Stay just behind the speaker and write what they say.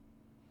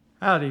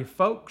Howdy,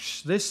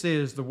 folks. This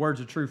is the Words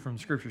of Truth from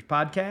Scriptures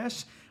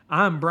podcast.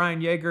 I'm Brian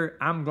Yeager.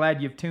 I'm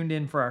glad you've tuned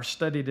in for our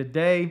study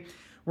today.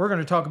 We're going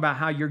to talk about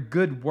how your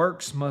good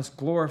works must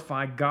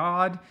glorify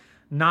God,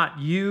 not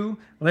you.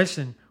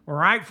 Listen,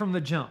 right from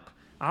the jump,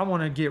 I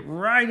want to get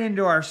right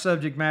into our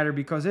subject matter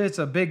because it's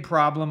a big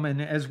problem.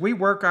 And as we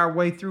work our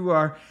way through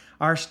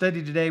our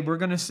study today, we're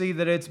going to see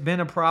that it's been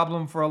a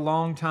problem for a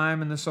long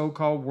time in the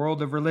so-called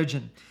world of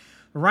religion.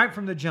 Right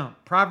from the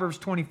jump, Proverbs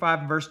 25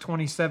 and verse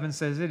 27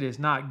 says, "It is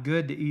not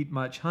good to eat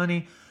much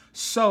honey.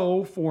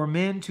 So for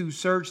men to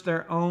search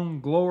their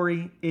own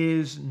glory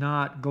is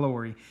not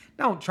glory."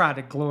 Don't try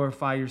to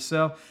glorify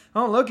yourself.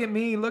 Oh, look at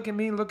me, look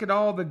at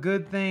all the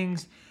good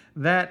things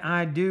that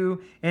I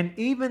do. And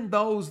even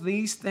though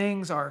these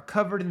things are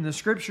covered in the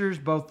scriptures,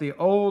 both the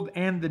Old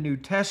and the New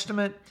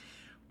Testament,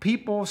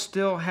 people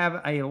still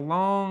have a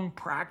long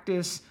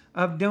practice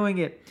of doing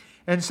it.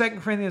 In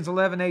 2 Corinthians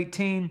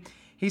 11:18,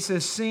 he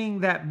says, "Seeing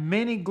that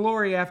many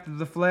glory after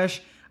the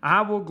flesh,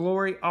 I will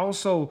glory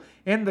also."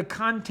 In the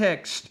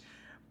context,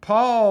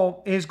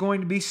 Paul is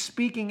going to be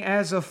speaking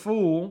as a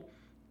fool.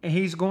 And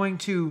he's going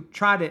to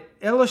try to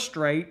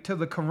illustrate to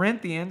the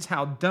Corinthians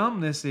how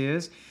dumb this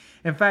is.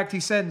 In fact, he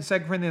said in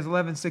 2 Corinthians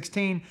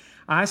 11:16,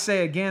 "I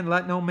say again,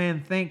 let no man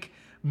think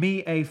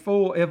me a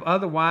fool, if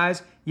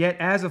otherwise, yet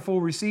as a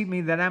fool receive me,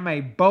 that I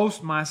may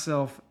boast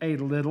myself a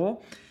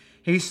little."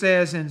 He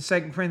says in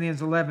 2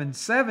 Corinthians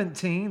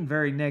 11:17,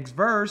 very next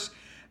verse,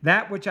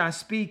 "That which I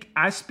speak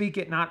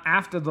it not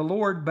after the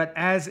Lord, but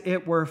as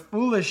it were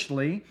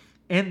foolishly,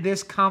 in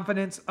this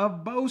confidence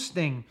of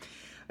boasting."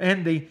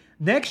 In the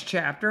next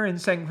chapter, in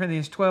 2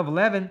 Corinthians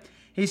 12:11,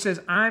 he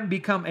says, "I'm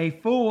become a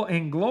fool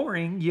in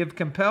glorying. Ye have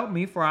compelled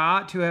me, for I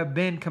ought to have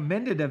been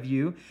commended of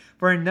you.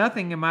 For in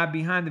nothing am I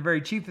behind the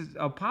very chief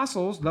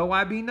apostles, though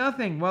I be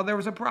nothing." Well, there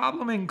was a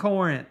problem in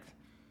Corinth.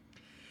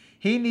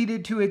 He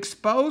needed to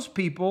expose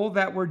people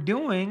that were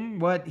doing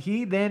what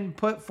he then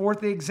put forth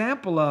the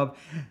example of.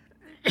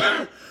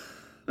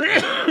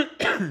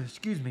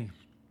 Excuse me.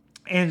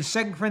 In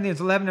 2 Corinthians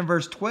 11 and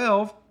verse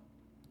 12,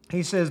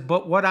 he says,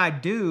 "But what I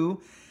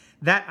do,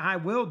 that I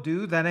will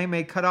do, that I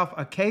may cut off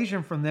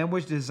occasion from them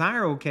which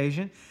desire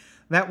occasion,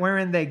 that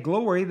wherein they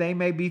glory, they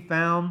may be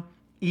found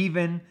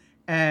even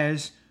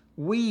as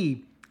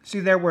we." See,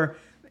 there were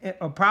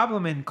a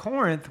problem in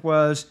Corinth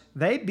was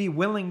they'd be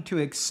willing to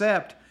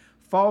accept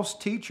false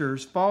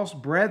teachers, false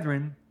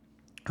brethren,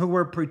 who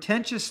were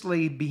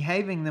pretentiously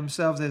behaving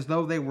themselves as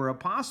though they were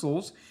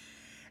apostles.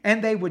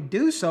 And they would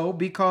do so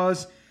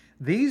because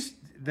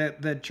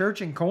the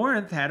church in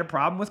Corinth had a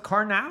problem with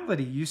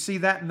carnality. You see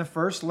that in the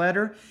first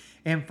letter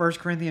in 1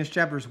 Corinthians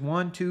chapters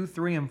 1, 2,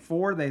 3, and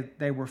 4.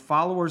 They were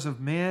followers of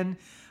men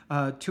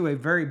to a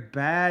very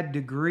bad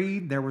degree.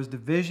 There was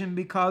division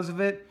because of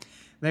it.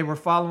 They were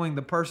following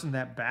the person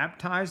that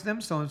baptized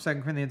them. So in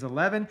 2 Corinthians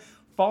 11,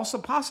 false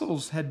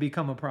apostles had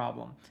become a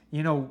problem.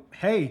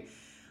 Hey,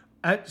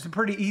 it's a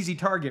pretty easy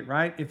target,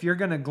 right? If you're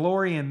going to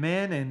glory in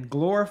men and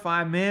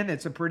glorify men,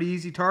 it's a pretty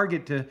easy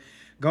target to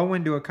go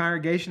into a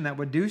congregation that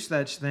would do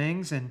such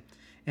things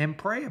and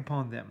prey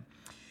upon them.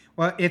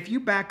 Well, if you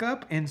back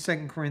up in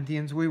 2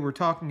 Corinthians, we were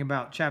talking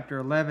about chapter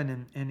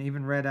 11 and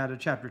even read out of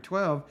chapter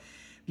 12.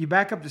 If you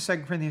back up to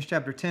 2 Corinthians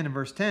chapter 10 and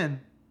verse 10,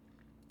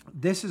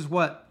 this is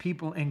what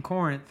people in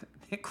Corinth,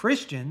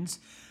 Christians,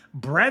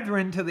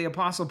 brethren to the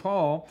Apostle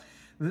Paul,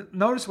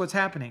 notice what's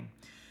happening.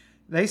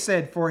 They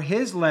said, "For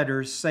his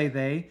letters," say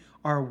they,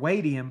 "are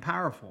weighty and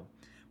powerful,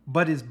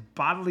 but his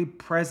bodily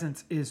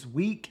presence is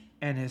weak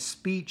and his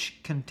speech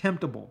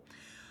contemptible.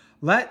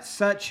 Let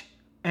such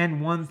an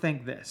one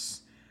think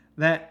this,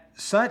 that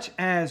such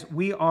as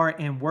we are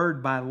in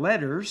word by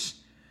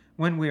letters,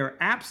 when we are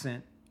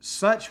absent,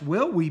 such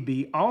will we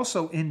be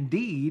also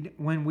indeed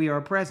when we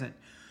are present.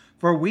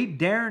 For we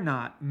dare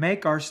not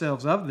make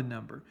ourselves of the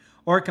number,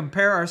 or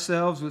compare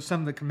ourselves with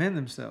some that commend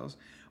themselves.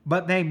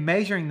 But they,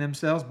 measuring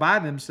themselves by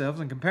themselves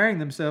and comparing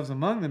themselves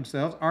among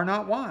themselves, are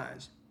not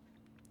wise.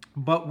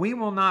 But we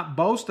will not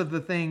boast of the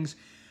things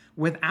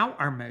without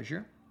our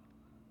measure,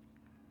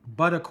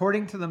 but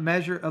according to the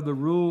measure of the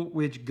rule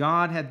which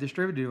God hath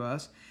distributed to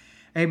us,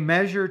 a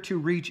measure to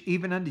reach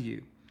even unto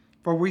you.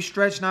 For we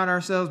stretch not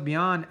ourselves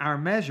beyond our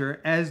measure,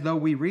 as though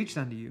we reached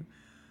unto you.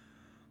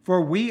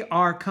 For we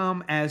are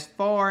come as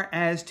far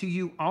as to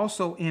you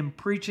also in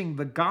preaching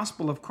the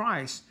gospel of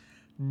Christ,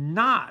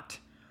 not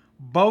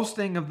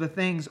boasting of the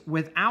things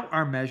without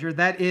our measure,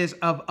 that is,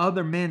 of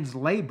other men's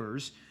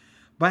labors,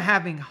 but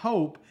having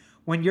hope,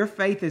 when your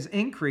faith is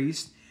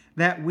increased,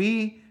 that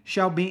we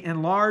shall be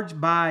enlarged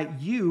by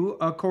you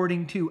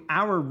according to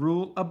our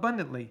rule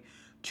abundantly,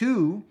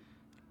 to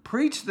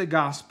preach the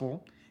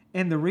gospel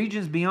in the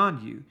regions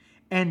beyond you,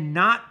 and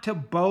not to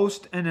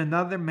boast in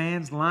another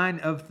man's line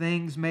of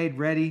things made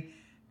ready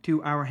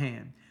to our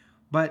hand.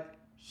 But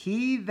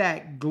he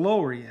that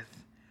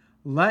glorieth,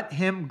 let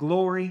him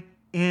glory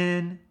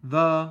in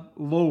the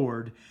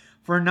Lord.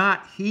 For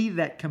not he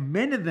that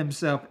commendeth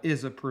himself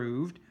is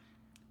approved,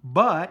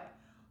 but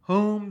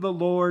whom the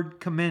Lord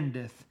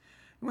commendeth."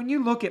 When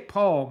you look at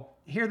Paul,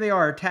 here they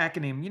are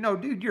attacking him.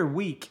 Dude, you're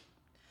weak.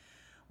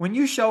 when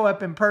you show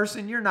up in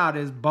person, you're not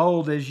as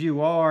bold as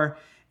you are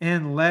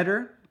in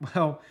letter.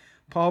 Well,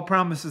 Paul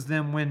promises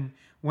them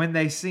when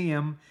they see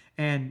him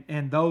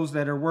and those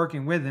that are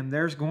working with him,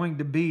 there's going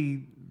to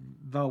be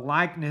the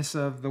likeness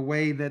of the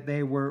way that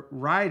they were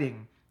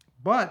writing.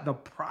 But the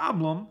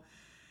problem,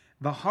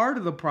 the heart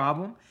of the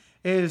problem,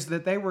 is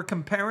that they were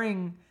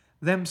comparing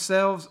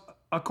themselves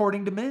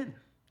according to men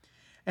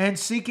and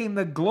seeking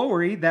the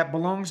glory that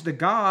belongs to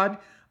God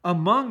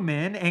among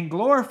men and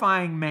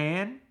glorifying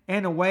man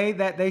in a way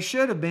that they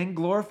should have been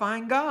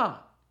glorifying God.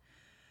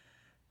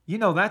 You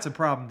know, that's a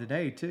problem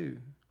today too,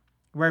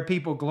 where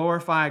people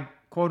glorify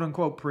quote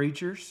unquote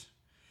preachers.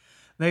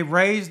 They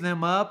raise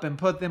them up and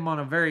put them on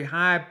a very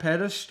high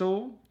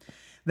pedestal.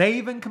 They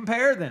even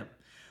compare them.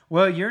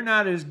 Well, you're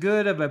not as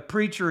good of a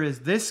preacher as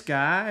this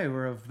guy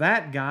or of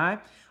that guy.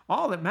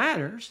 All that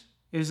matters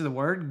is the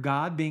word of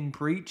God being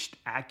preached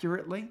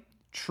accurately,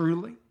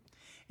 truly.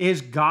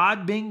 Is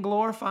God being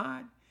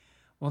glorified?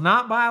 Well,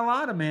 not by a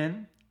lot of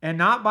men and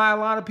not by a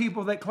lot of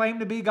people that claim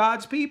to be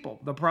God's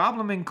people. The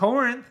problem in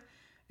Corinth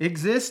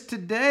exists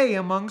today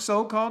among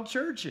so-called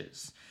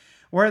churches,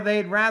 where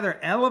they'd rather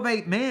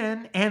elevate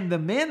men, and the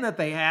men that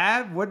they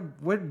have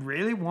would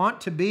really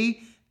want to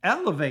be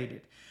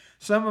elevated.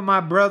 Some of my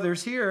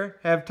brothers here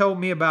have told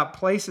me about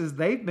places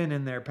they've been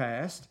in their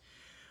past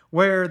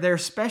where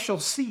there's special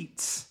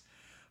seats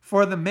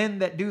for the men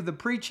that do the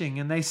preaching,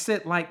 and they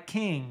sit like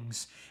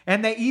kings.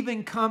 And they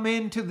even come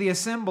into the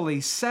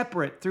assembly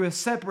separate, through a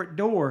separate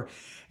door.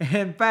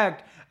 In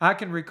fact, I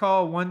can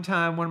recall one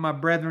time one of my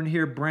brethren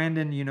here,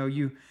 Brandon,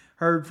 you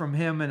heard from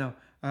him in a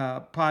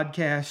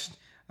podcast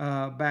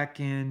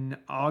back in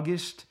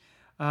August.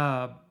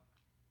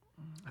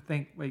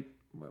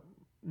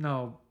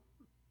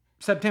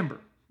 September.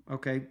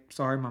 Okay,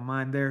 sorry, my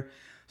mind there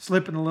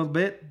slipping a little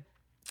bit.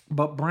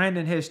 But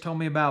Brandon has told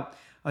me about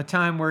a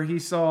time where he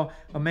saw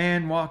a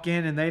man walk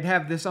in, and they'd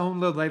have this own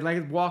little,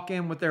 they'd walk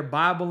in with their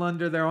Bible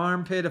under their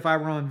armpit. If I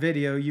were on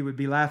video, you would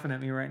be laughing at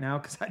me right now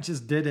because I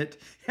just did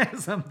it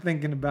as I'm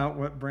thinking about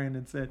what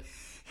Brandon said.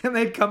 And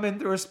they'd come in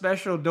through a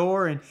special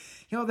door, and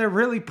they're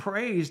really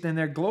praised and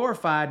they're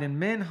glorified, and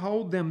men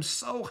hold them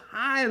so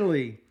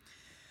highly.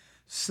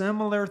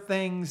 Similar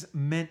things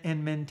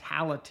in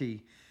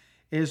mentality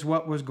is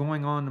what was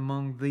going on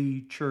among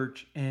the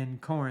church in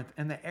Corinth,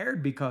 and they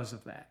erred because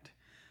of that.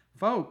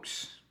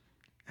 Folks,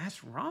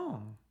 that's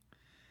wrong.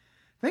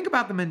 Think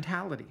about the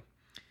mentality.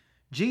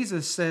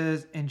 Jesus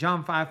says in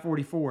John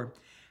 5:44,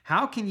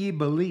 "How can ye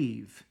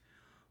believe,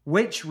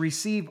 which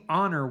receive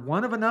honor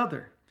one of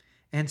another,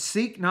 and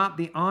seek not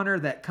the honor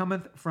that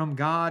cometh from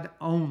God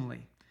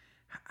only?"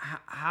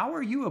 How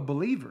are you a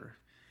believer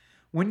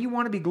when you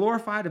want to be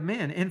glorified of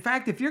men? In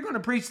fact, if you're going to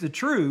preach the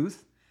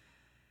truth,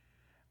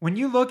 when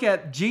you look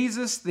at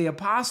Jesus, the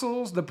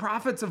apostles, the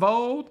prophets of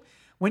old,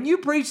 when you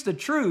preach the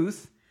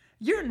truth,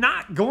 you're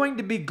not going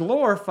to be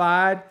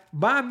glorified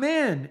by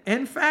men.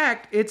 In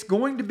fact, it's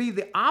going to be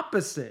the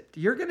opposite.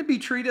 You're going to be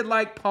treated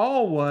like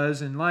Paul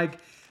was, and like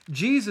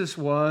Jesus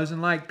was,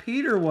 and like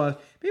Peter was.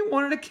 People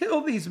wanted to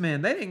kill these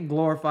men. They didn't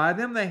glorify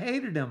them. They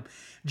hated them.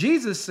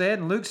 Jesus said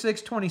in Luke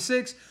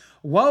 6:26,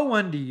 "Woe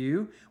unto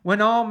you when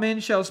all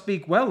men shall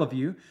speak well of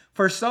you,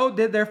 for so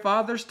did their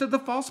fathers to the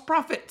false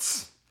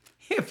prophets."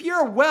 If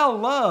you're well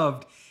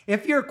loved,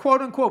 if you're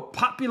quote unquote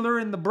popular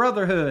in the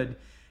brotherhood,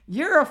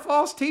 you're a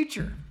false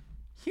teacher.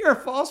 You're a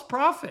false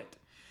prophet.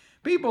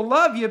 People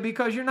love you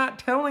because you're not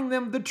telling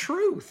them the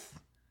truth.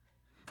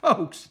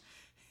 Folks,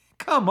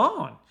 come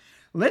on.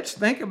 Let's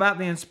think about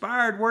the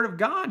inspired word of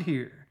God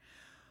here.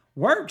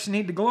 Works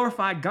need to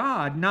glorify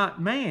God,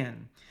 not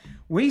man.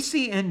 We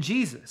see in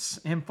Jesus,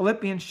 in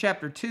Philippians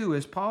chapter 2,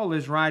 as Paul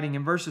is writing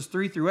in verses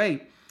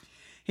 3-8,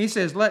 he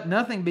says, "Let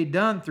nothing be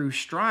done through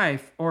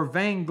strife or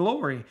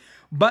vainglory,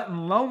 but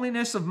in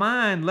lowliness of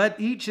mind, let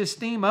each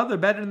esteem other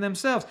better than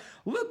themselves.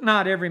 Look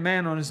not every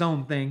man on his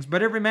own things,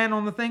 but every man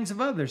on the things of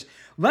others.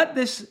 Let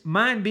this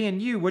mind be in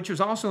you, which was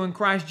also in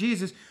Christ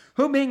Jesus,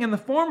 who being in the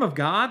form of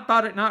God,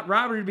 thought it not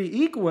robbery to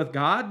be equal with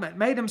God, but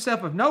made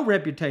himself of no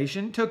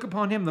reputation, took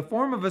upon him the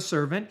form of a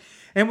servant,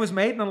 and was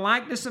made in the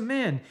likeness of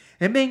men.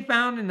 And being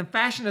found in the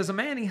fashion as a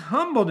man, he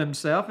humbled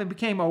himself and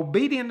became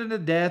obedient unto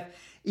death,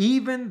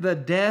 even the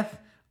death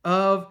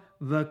of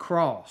the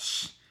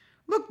cross."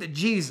 Look at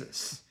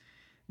Jesus.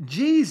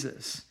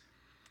 Jesus,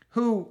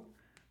 who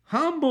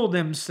humbled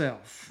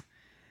himself,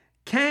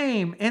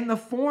 came in the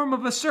form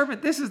of a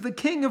servant. This is the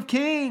King of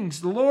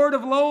Kings, the Lord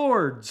of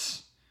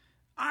Lords.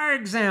 Our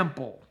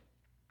example.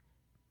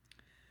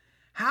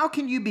 How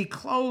can you be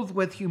clothed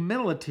with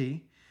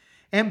humility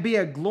and be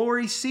a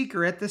glory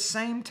seeker at the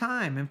same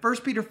time? And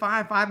 1 Peter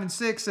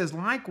 5:5-6 says,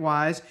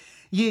 "Likewise,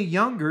 ye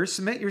younger,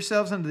 submit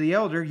yourselves unto the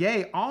elder.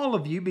 Yea, all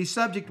of you be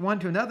subject one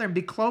to another, and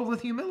be clothed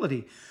with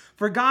humility.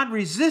 For God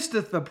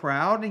resisteth the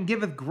proud, and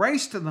giveth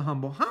grace to the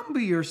humble.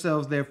 Humble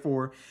yourselves,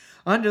 therefore,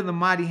 under the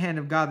mighty hand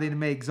of God, that he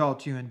may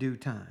exalt you in due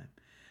time."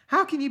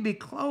 How can you be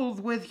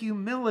clothed with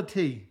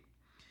humility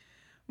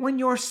when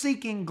you're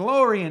seeking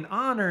glory and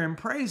honor and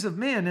praise of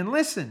men? And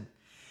listen,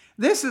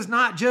 this is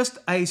not just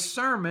a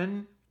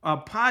sermon, a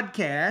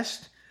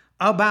podcast,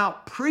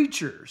 about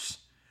preachers.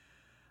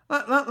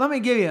 Let me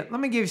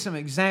give you some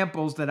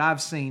examples that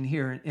I've seen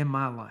here in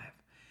my life.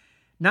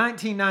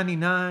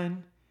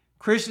 1999,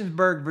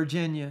 Christiansburg,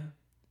 Virginia,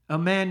 a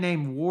man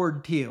named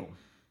Ward Teal.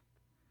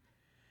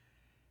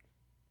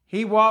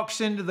 He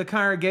walks into the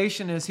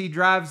congregation as he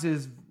drives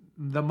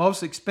the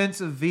most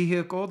expensive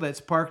vehicle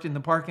that's parked in the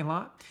parking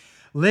lot,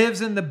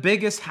 lives in the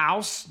biggest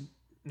house,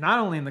 not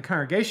only in the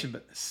congregation,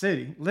 but the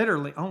city,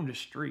 literally on the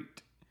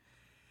street.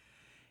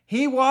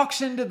 He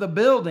walks into the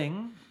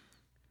building,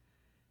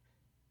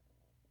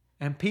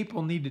 and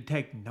people need to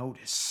take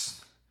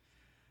notice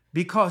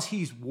because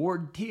he's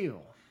Ward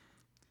Teal.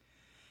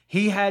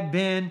 He had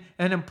been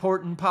an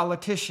important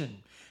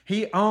politician.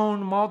 He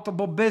owned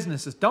multiple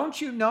businesses.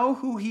 Don't you know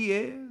who he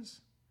is?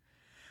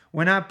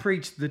 When I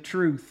preached the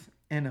truth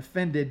and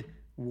offended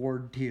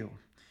Ward Teal,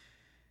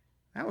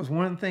 that was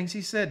one of the things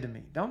he said to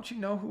me. Don't you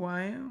know who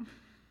I am?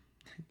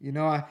 You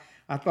know,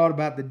 I thought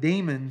about the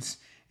demons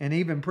and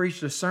even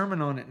preached a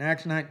sermon on it in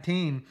Acts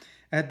 19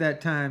 at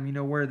that time, you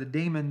know, where the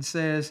demon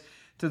says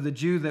to the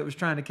Jew that was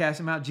trying to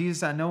cast him out,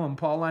 Jesus, I know, and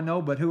Paul, I know,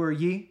 but who are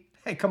ye?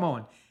 Hey, come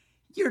on.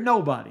 You're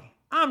nobody.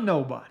 I'm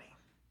nobody.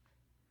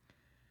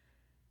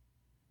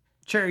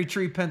 Cherry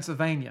Tree,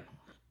 Pennsylvania.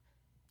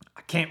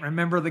 I can't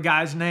remember the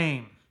guy's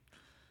name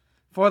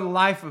for the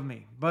life of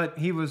me, but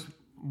he was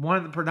one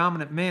of the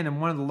predominant men,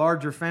 and one of the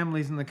larger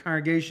families in the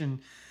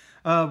congregation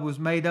was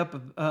made up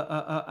of,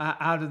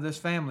 out of this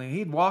family.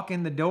 He'd walk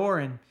in the door,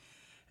 and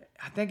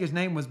I think his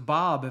name was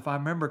Bob, if I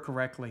remember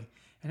correctly,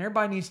 and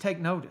everybody needs to take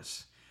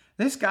notice.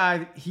 This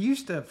guy, he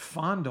used to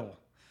fondle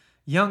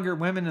younger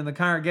women in the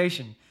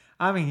congregation.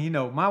 I mean, you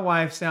know, my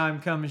wife saw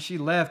him coming, she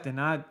left, and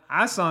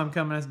I saw him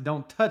coming, I said,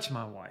 don't touch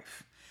my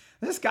wife.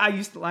 This guy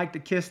used to like to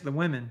kiss the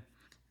women,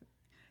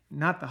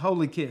 not the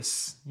holy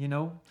kiss, you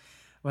know,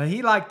 but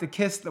he liked to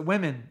kiss the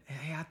women.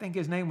 Hey, I think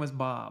his name was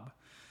Bob.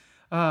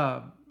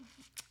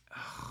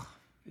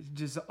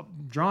 Just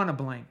drawing a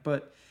blank,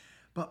 but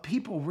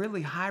people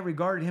really high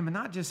regarded him, and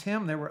not just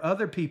him, there were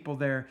other people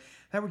there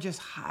that were just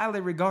highly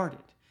regarded.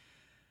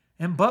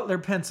 In Butler,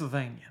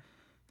 Pennsylvania,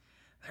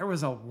 there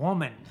was a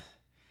woman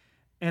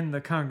in the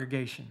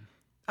congregation.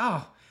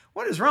 Oh,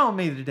 what is wrong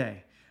with me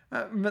today?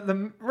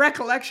 The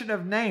recollection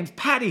of names.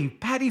 Patty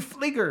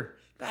Flieger.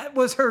 That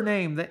was her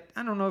name. That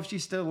I don't know if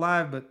she's still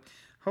alive, but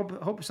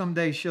hope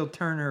someday she'll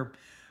turn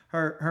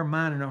her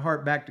mind and her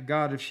heart back to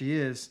God if she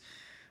is.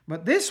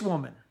 But this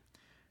woman,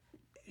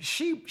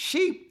 she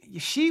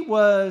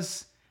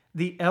was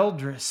the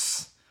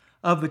eldress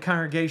of the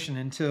congregation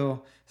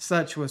until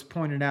such was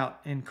pointed out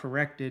and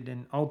corrected,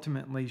 and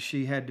ultimately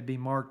she had to be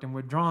marked and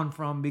withdrawn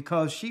from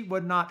because she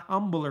would not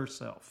humble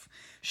herself.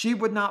 She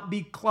would not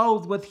be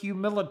clothed with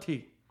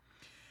humility.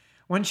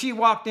 When she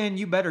walked in,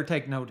 you better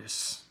take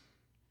notice.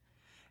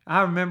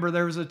 I remember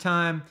there was a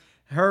time,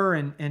 her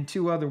and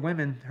two other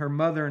women, her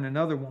mother and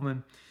another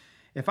woman,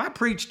 if I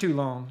preached too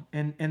long,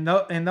 and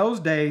in those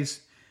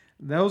days,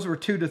 those were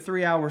 2 to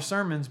 3 hour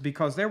sermons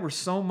because there was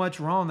so much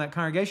wrong in that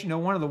congregation. You know,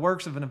 one of the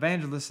works of an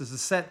evangelist is to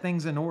set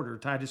things in order,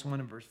 Titus 1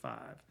 and verse 5.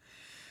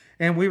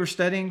 And we were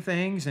studying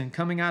things and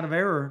coming out of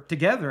error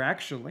together,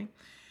 actually.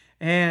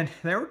 And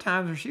there were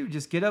times where she would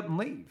just get up and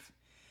leave.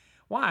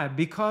 Why?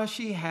 Because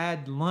she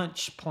had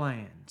lunch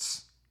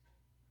plans.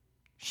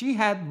 She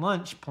had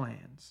lunch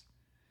plans.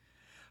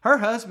 Her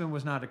husband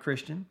was not a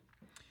Christian.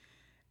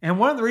 And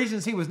one of the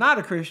reasons he was not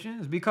a Christian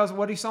is because of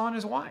what he saw in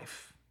his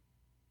wife.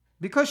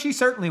 Because she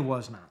certainly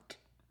was not.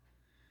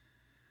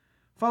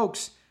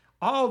 Folks,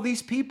 all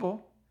these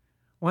people,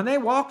 when they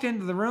walked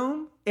into the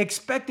room,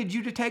 expected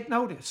you to take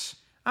notice.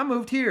 I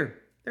moved here.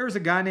 There was a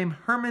guy named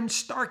Herman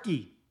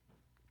Starkey.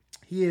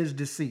 He is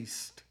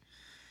deceased.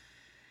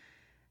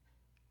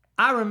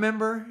 I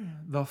remember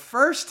the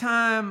first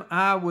time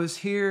I was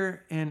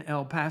here in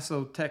El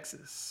Paso,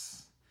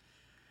 Texas.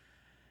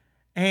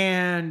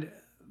 And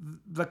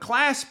the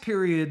class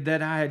period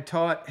that I had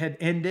taught had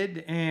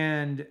ended,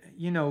 and,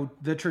 you know,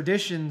 the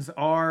traditions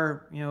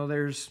are, you know,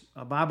 there's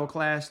a Bible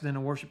class, then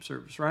a worship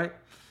service, right?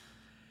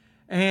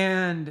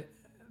 And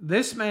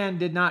this man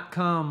did not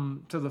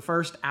come to the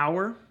first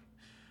hour,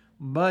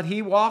 but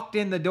he walked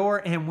in the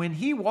door, and when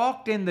he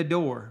walked in the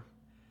door,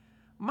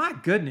 my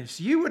goodness,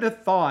 you would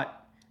have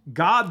thought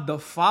God the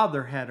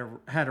Father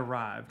had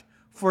arrived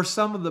for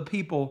some of the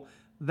people,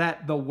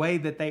 that the way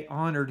that they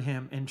honored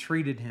him and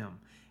treated him.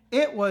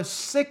 It was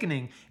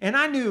sickening. And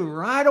I knew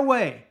right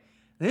away,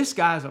 this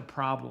guy's a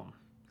problem.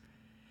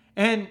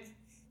 And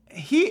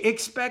he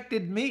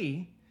expected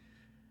me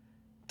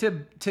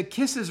to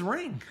kiss his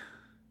ring.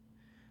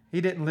 He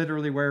didn't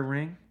literally wear a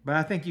ring, but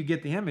I think you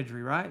get the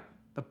imagery, right?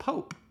 The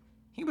Pope.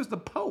 He was the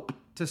Pope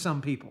to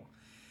some people.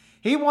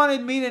 He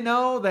wanted me to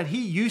know that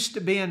he used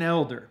to be an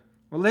elder.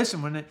 Well,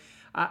 listen, when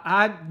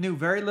I knew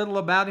very little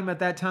about him at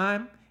that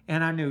time,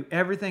 and I knew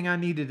everything I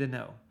needed to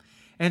know.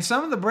 And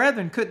some of the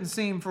brethren couldn't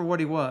see him for what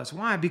he was.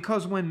 Why?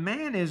 Because when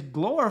man is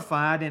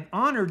glorified and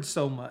honored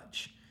so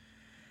much,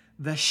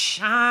 the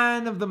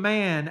shine of the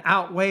man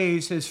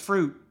outweighs his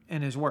fruit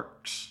and his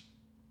works.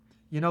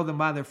 You know them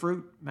by their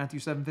fruit, Matthew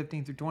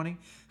 7:15-20.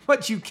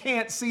 But you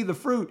can't see the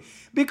fruit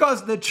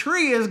because the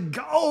tree is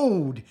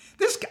gold.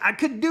 This guy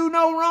could do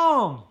no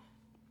wrong.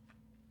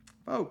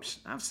 Folks,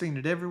 I've seen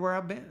it everywhere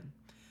I've been.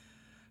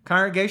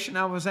 Congregation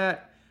I was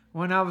at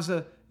when I was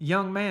a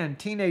young man,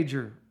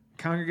 teenager.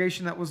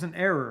 Congregation that was in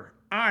error.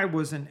 I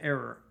was in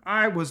error.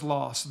 I was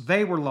lost.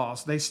 They were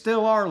lost. They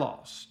still are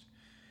lost.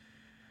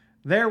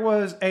 There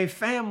was a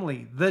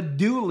family, the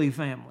Dooley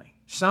family.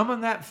 Some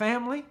in that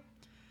family,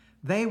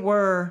 they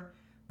were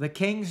the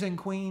kings and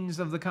queens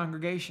of the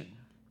congregation.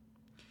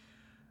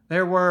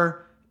 There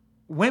were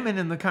women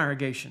in the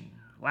congregation,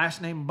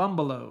 last name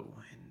Bumbelow.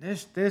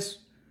 And this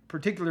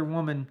particular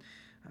woman,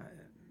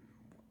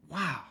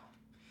 wow,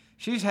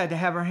 she's had to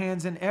have her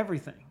hands in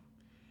everything.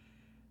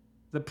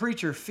 The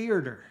preacher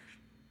feared her,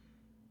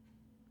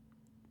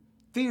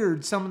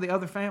 feared some of the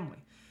other family.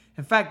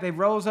 In fact, they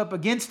rose up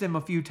against him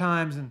a few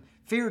times and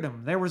feared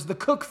him. There was the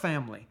Cook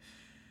family.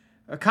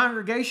 A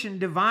congregation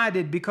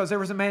divided because there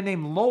was a man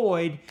named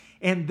Lloyd,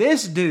 and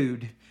this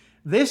dude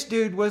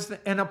was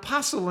an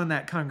apostle in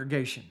that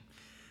congregation.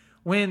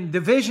 When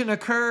division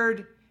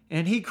occurred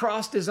and he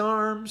crossed his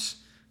arms,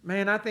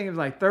 man, I think it was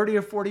like 30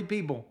 or 40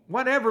 people.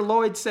 Whatever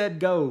Lloyd said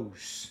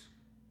goes.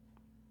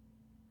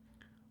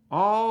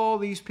 All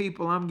these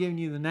people I'm giving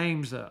you the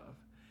names of,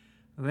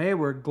 they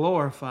were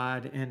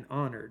glorified and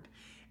honored.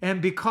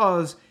 And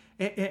because,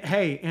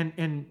 hey,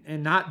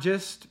 and not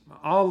just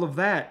all of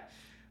that,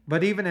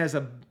 but even as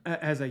a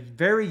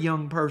very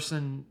young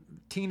person,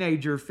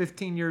 teenager,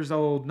 15 years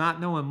old, not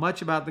knowing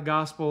much about the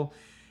gospel,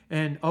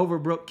 in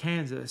Overbrook,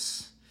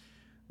 Kansas,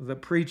 the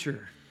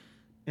preacher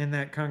in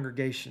that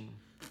congregation,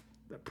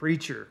 the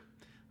preacher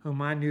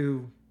whom I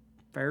knew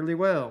fairly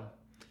well,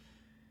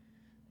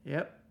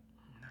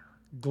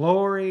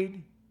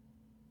 gloried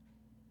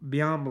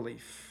beyond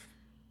belief.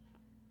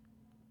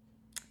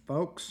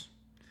 Folks,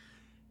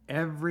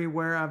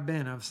 everywhere I've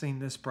been, I've seen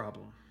this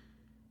problem.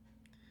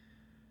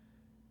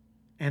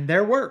 And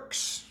their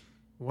works,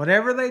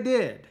 whatever they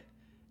did,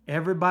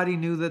 everybody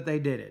knew that they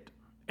did it.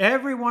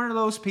 Every one of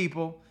those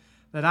people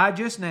that I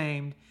just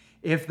named,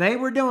 if they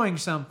were doing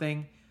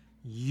something,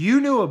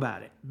 you knew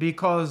about it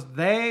because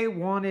they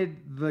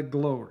wanted the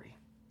glory.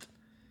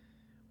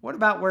 What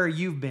about where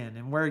you've been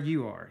and where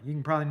you are? You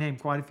can probably name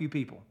quite a few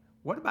people.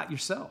 What about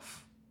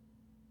yourself?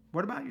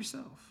 What about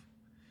yourself?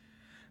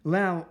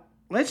 Now,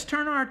 let's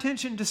turn our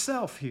attention to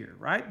self here,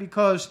 right?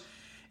 Because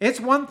it's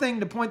one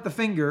thing to point the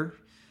finger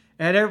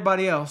at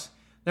everybody else.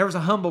 There was a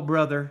humble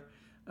brother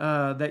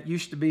that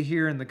used to be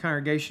here in the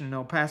congregation in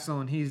El Paso,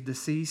 and he's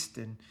deceased,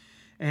 and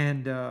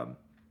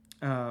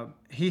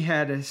he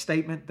had a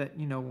statement that,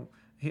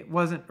 it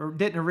wasn't or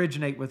didn't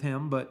originate with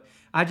him, but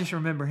I just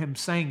remember him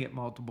saying it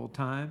multiple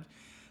times.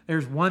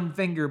 There's one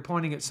finger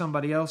pointing at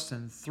somebody else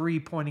and 3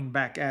 pointing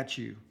back at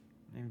you.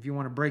 And if you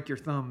want to break your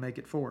thumb, make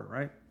it 4,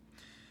 right?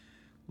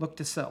 Look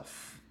to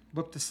self.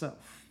 Look to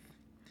self.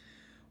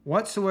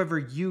 Whatsoever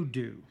you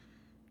do,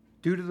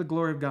 do to the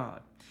glory of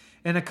God.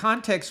 In a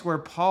context where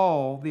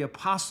Paul, the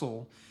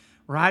apostle,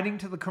 writing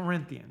to the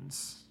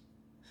Corinthians,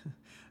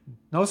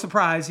 no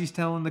surprise, he's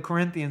telling the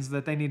Corinthians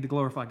that they need to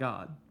glorify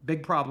God.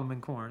 Big problem in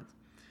Corinth.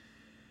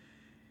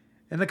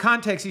 In the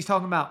context, he's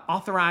talking about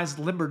authorized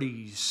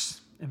liberties.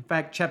 In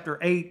fact, chapter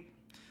 8,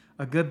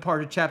 a good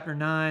part of chapter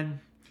 9,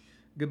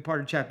 a good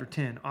part of chapter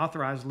 10,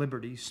 authorized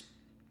liberties.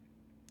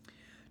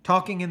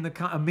 Talking in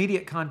the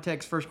immediate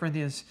context, 1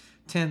 Corinthians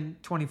 10,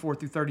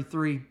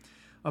 24-33,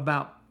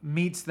 about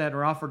meats that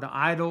are offered to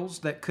idols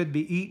that could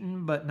be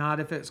eaten, but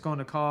not if it's going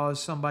to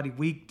cause somebody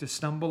weak to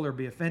stumble or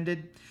be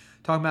offended.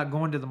 Talking about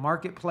going to the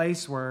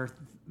marketplace where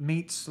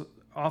meats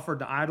offered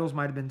to idols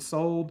might have been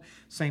sold.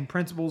 Same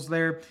principles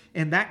there.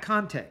 In that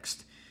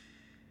context,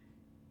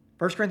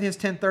 1 Corinthians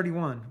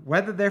 10:31,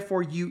 whether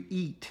therefore you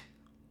eat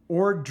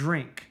or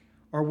drink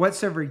or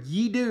whatsoever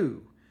ye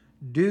do,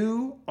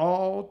 do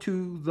all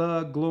to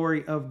the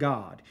glory of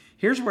God.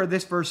 Here's where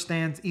this verse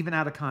stands even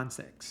out of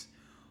context.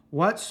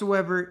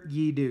 Whatsoever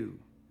ye do.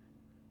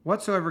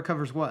 Whatsoever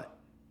covers what?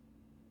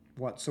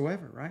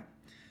 Whatsoever, right?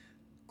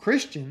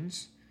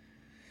 Christians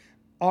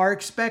are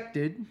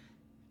expected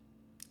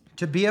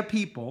to be a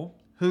people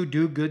who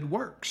do good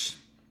works.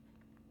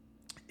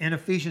 In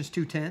Ephesians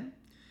 2:10,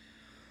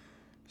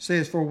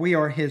 says, for we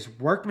are his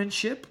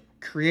workmanship,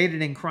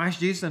 created in Christ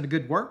Jesus unto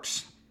good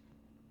works,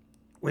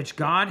 which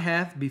God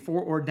hath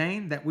before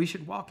ordained that we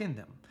should walk in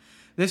them.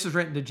 This is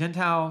written to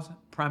Gentiles,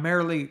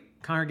 primarily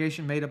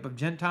congregation made up of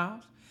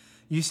Gentiles.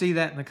 You see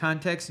that in the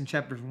context in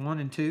chapters 1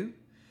 and 2.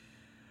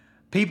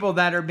 People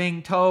that are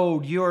being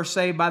told you are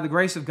saved by the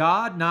grace of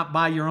God, not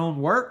by your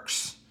own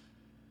works.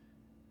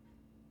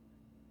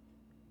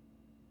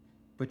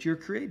 But you're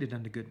created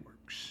unto good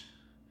works.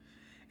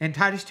 And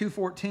Titus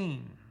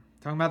 2:14,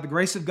 talking about the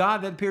grace of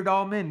God that appeared to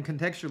all men,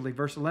 contextually,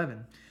 verse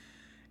 11.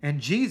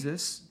 And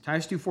Jesus,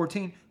 Titus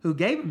 2:14, who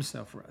gave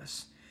himself for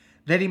us,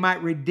 that he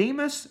might redeem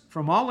us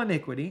from all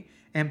iniquity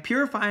and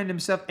purify in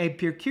himself a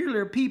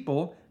peculiar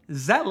people,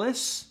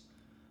 zealous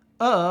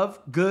of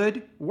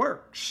good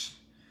works.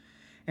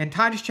 And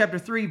Titus chapter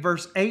 3,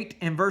 verse 8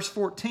 and verse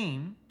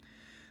 14,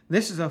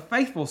 This is a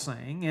faithful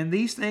saying, and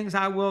these things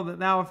I will that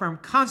thou affirm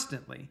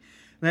constantly,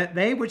 that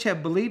they which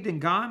have believed in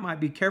God might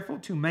be careful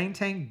to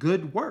maintain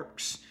good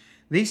works.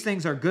 These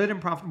things are good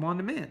and profitable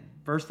unto men.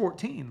 Verse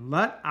 14,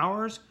 let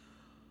ours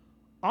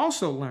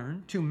also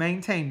learn to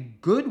maintain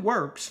good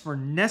works for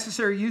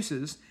necessary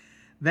uses,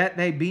 that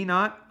they be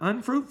not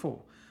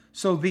unfruitful.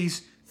 So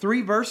these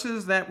three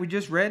verses that we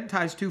just read,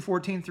 Titus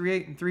 2:14,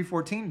 3:8, and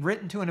 3:14,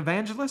 written to an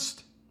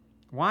evangelist.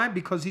 Why?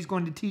 Because he's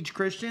going to teach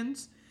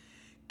Christians,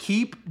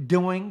 keep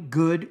doing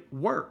good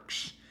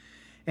works.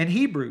 And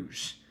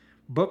Hebrews,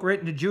 book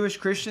written to Jewish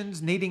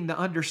Christians needing to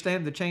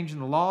understand the change in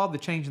the law, the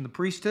change in the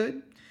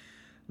priesthood,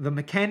 the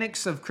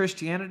mechanics of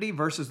Christianity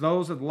versus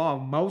those of the law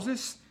of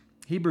Moses.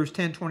 Hebrews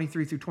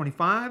 10:23 through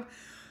 25.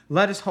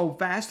 Let us hold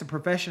fast the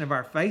profession of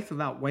our faith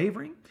without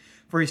wavering,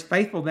 for he is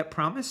faithful that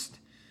promised.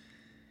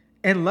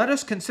 And let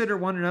us consider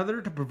one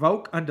another to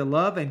provoke unto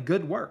love and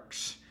good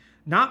works,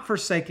 not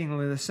forsaking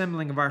the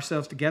assembling of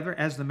ourselves together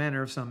as the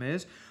manner of some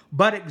is,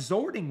 but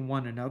exhorting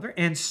one another,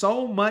 and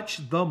so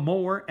much the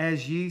more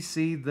as ye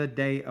see the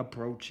day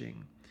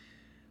approaching.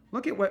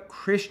 Look at what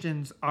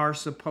Christians are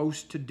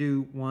supposed to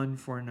do one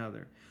for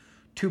another.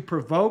 To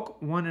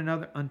provoke one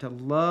another unto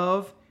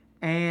love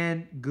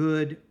and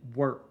good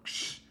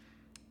works.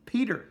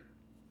 Peter,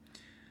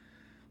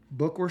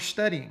 book we're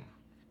studying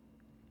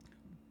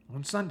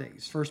on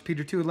Sundays, 1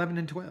 Peter 2:11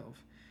 and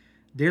 12.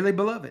 Dearly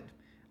beloved,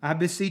 I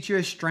beseech you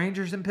as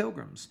strangers and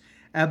pilgrims,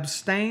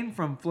 abstain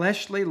from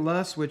fleshly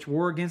lusts which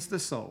war against the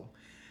soul,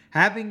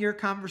 having your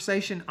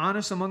conversation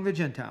honest among the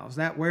Gentiles,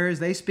 that whereas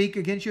they speak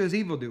against you as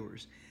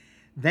evildoers,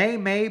 they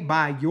may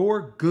by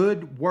your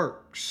good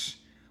works,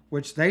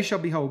 which they shall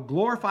behold,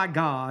 glorify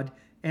God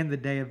in the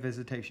day of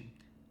visitation.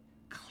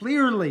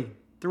 Clearly,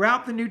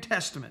 throughout the New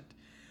Testament,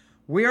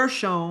 we are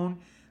shown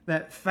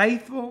that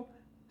faithful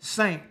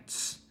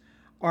saints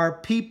are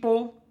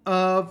people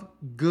of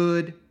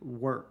good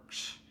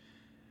works.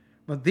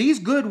 But these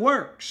good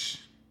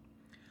works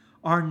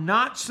are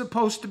not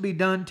supposed to be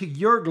done to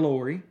your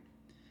glory,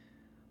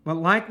 but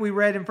like we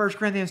read in 1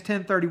 Corinthians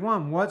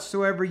 10:31,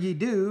 whatsoever ye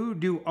do,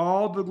 do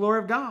all to the glory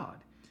of God.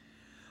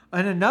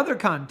 In another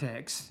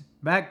context,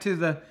 back to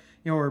the,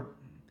 or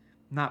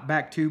not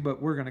back to,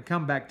 but we're going to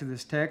come back to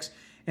this text.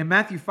 In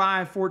Matthew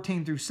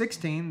 5:14 through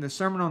 16, the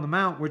Sermon on the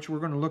Mount, which we're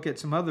going to look at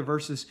some other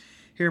verses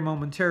here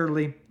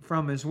momentarily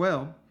from as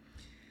well,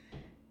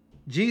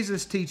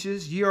 Jesus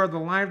teaches, ye are the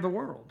light of the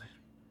world.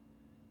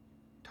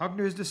 Talking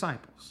to his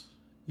disciples.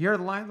 Ye are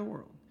the light of the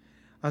world.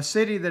 A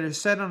city that is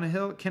set on a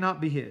hill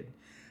cannot be hid.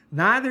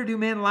 Neither do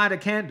men light a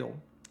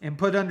candle and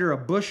put under a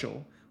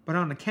bushel, but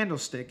on a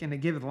candlestick, and it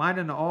giveth light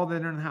unto all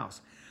that are in the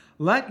house.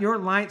 Let your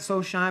light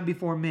so shine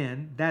before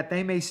men, that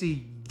they may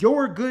see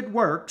your good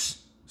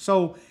works.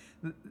 So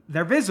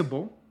they're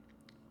visible,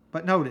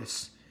 but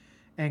notice,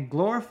 and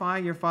glorify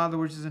your Father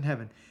which is in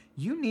heaven.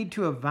 You need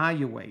to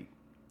evaluate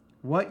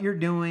what you're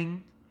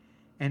doing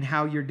and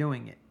how you're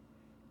doing it.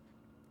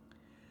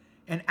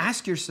 And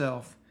ask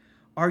yourself,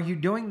 are you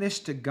doing this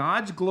to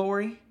God's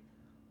glory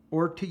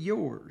or to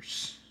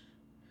yours?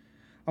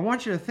 I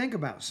want you to think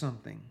about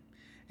something.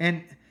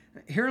 And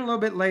here a little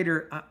bit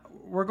later,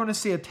 we're going to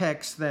see a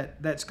text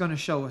that's going to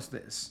show us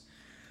this.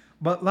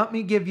 But let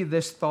me give you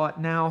this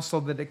thought now so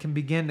that it can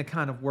begin to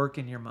kind of work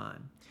in your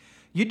mind.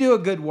 You do a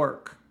good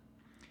work.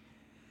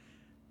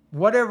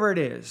 Whatever it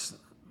is,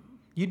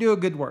 you do a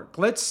good work.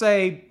 Let's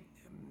say,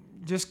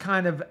 just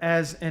kind of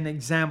as an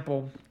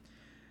example,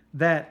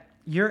 that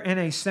you're in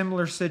a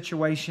similar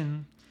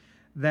situation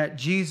that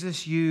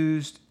Jesus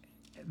used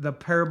the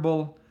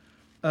parable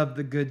of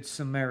the Good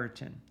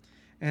Samaritan.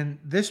 And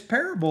this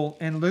parable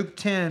in Luke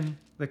 10,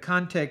 the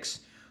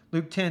context,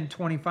 Luke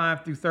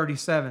 10:25 through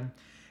 37,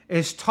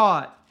 is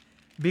taught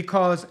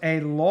because a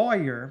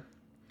lawyer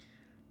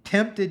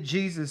tempted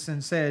Jesus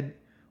and said,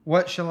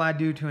 what shall I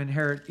do to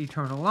inherit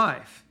eternal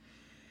life?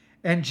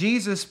 And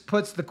Jesus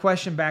puts the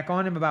question back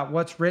on him about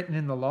what's written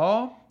in the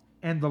law.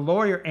 And the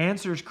lawyer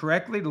answers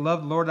correctly, to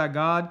love the Lord thy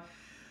God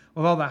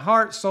with all thy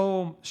heart,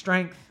 soul,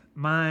 strength,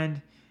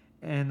 mind,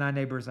 and thy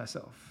neighbor as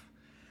thyself.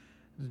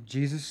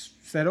 Jesus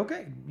said,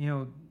 okay,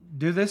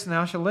 do this and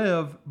thou shalt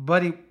live.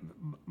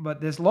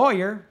 But this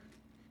lawyer,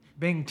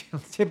 being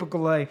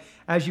typical,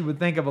 as you would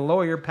think of a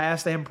lawyer,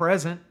 past and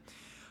present,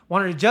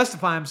 wanted to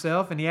justify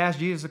himself, and he asked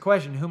Jesus the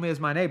question, whom is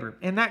my neighbor?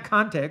 In that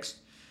context,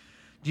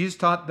 Jesus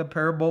taught the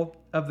parable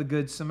of the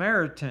Good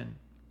Samaritan.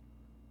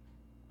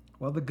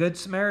 Well, the Good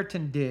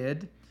Samaritan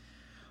did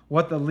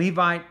what the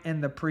Levite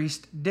and the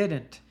priest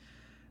didn't.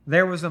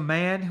 There was a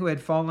man who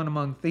had fallen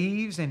among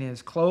thieves, and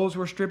his clothes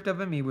were stripped of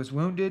him. He was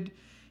wounded.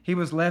 He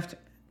was left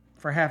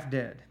for half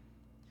dead.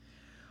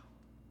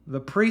 The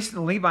priest and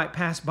the Levite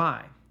passed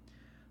by.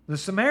 The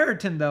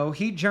Samaritan, though,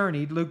 he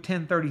journeyed, Luke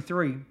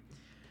 10:33,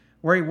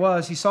 where he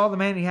was. He saw the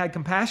man, he had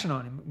compassion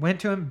on him, went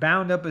to him,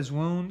 bound up his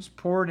wounds,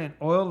 poured in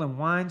oil and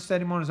wine,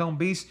 set him on his own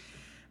beast,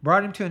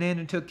 brought him to an inn,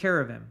 and took care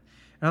of him.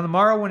 And on the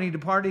morrow when he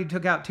departed, he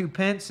took out 2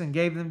 pence and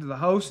gave them to the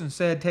host and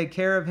said, take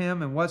care of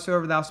him, and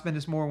whatsoever thou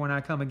spendest more, when I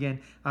come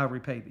again, I'll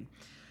repay thee.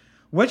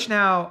 Which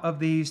now of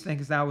these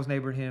thinkest thou was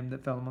neighbor to him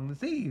that fell among the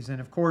thieves? And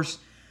of course,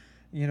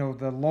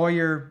 the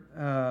lawyer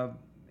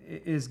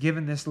is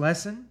given this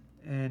lesson,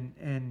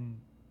 and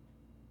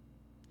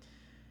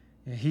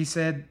he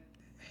said,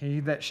 he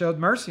that showed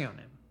mercy on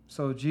him.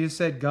 So Jesus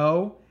said,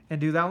 go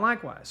and do thou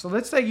likewise. So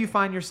let's say you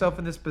find yourself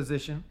in this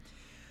position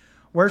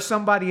where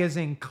somebody is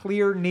in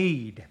clear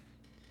need.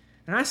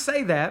 And I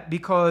say that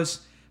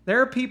because there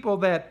are people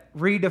that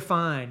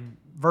redefine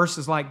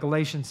verses like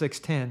Galatians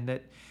 6:10,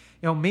 that,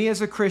 me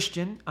as a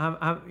Christian,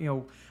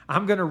 I'm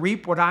going to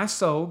reap what I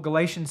sow.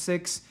 Galatians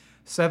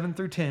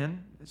 6:7-10.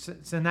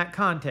 It's in that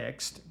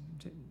context.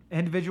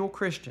 Individual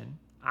Christian.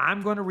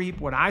 I'm going to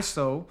reap what I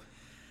sow.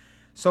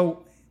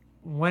 So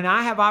when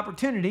I have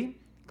opportunity,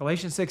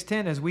 Galatians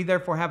 6:10, as we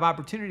therefore have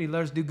opportunity,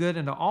 let us do good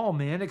unto all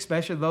men,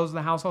 especially those of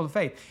the household of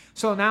faith.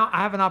 So now I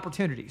have an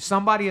opportunity.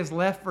 Somebody is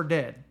left for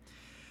dead.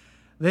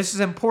 This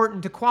is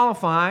important to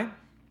qualify,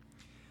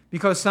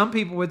 because some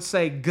people would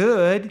say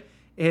good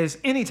is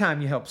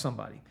anytime you help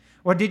somebody.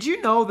 Well, did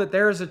you know that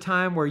there is a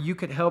time where you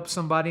could help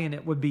somebody and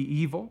it would be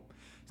evil?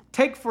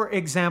 Take, for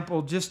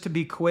example, just to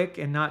be quick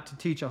and not to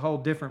teach a whole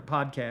different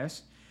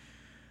podcast,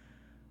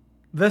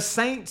 the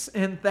saints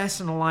in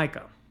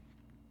Thessalonica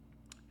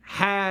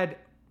had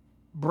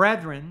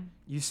brethren.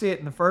 You see it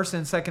in the first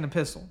and second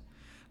epistle.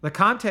 The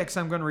context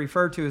I'm going to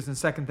refer to is in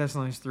 2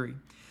 Thessalonians 3.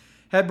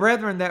 Had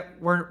brethren that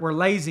were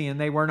lazy and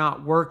they were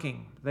not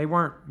working. They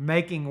weren't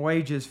making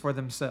wages for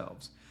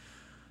themselves.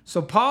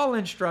 So Paul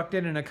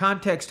instructed in a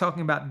context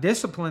talking about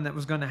discipline that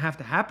was going to have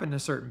to happen to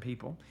certain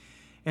people.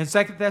 In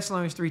 2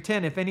 Thessalonians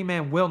 3:10, if any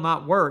man will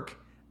not work,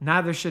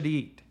 neither should he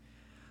eat.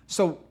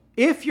 So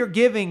if you're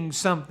giving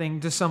something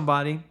to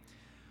somebody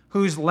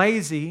who's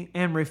lazy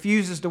and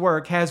refuses to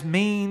work, has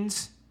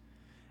means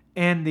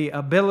and the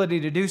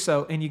ability to do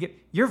so, and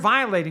you're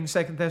violating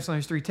 2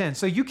 Thessalonians 3:10.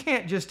 So you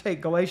can't just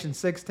take Galatians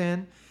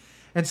 6:10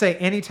 and say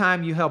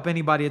anytime you help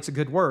anybody, it's a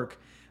good work.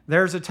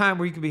 There's a time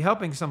where you could be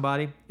helping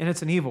somebody and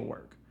it's an evil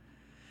work.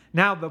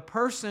 Now, the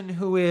person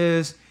who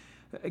is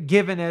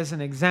given as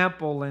an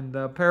example in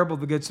the parable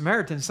of the Good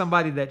Samaritan,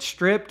 somebody that's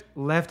stripped,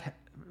 left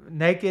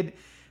naked,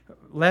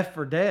 left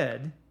for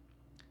dead,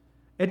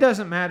 it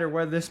doesn't matter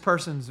whether this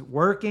person's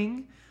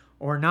working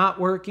or not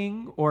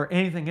working or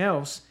anything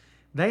else.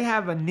 They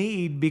have a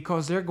need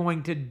because they're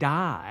going to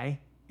die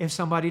if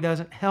somebody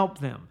doesn't help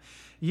them.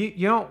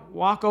 You don't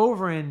walk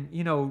over and,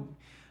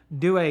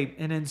 do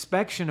an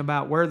inspection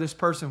about where this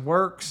person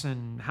works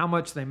and how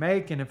much they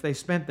make and if they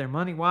spent their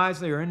money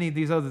wisely or any of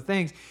these other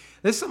things.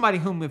 This is somebody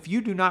whom, if you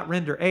do not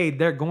render aid,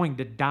 they're going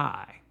to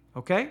die.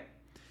 Okay?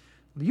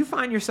 You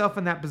find yourself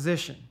in that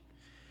position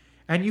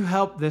and you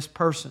help this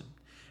person.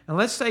 And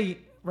let's say,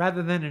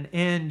 rather than an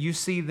end, you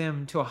see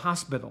them to a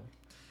hospital.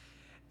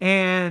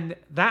 And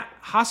that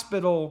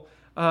hospital,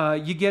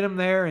 you get them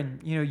there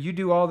and, you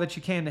do all that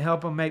you can to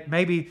help them.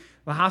 Maybe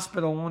the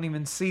hospital won't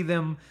even see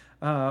them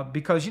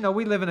because,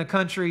 we live in a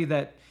country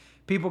that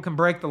people can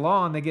break the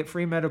law and they get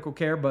free medical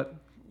care. But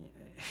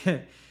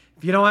if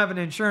you don't have an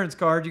insurance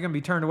card, you're going to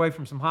be turned away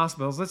from some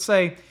hospitals. Let's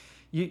say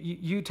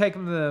you take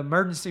them to the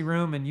emergency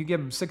room and you give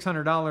them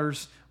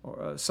 $600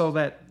 so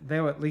that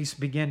they'll at least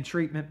begin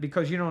treatment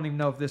because you don't even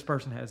know if this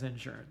person has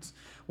insurance.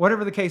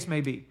 Whatever the case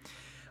may be.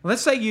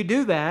 Let's say you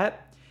do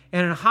that.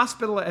 And a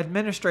hospital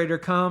administrator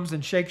comes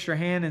and shakes your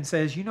hand and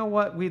says, you know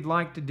what we'd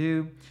like to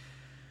do?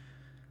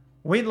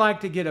 We'd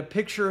like to get a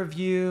picture of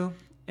you,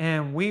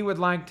 and we would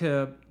like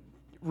to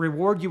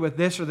reward you with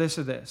this or this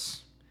or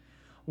this.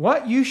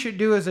 What you should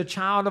do as a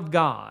child of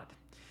God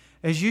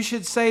is you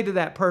should say to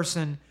that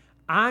person,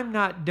 I'm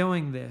not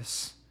doing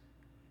this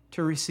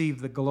to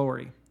receive the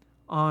glory,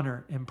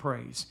 honor, and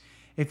praise.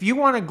 If you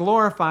want to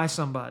glorify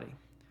somebody,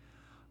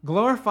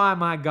 glorify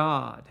my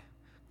God.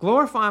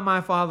 Glorify my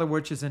Father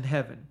which is in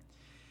heaven.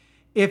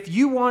 If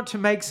you want to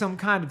make some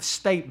kind of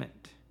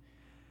statement,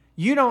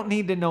 you don't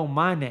need to know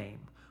my name.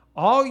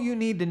 All you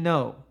need to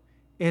know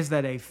is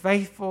that a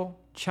faithful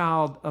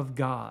child of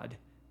God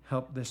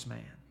helped this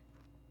man.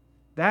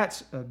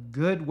 That's a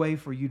good way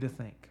for you to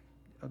think.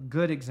 A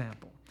good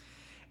example.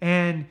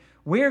 And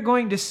we're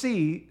going to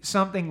see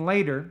something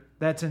later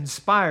that's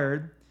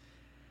inspired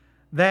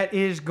that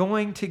is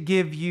going to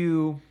give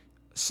you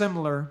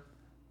similar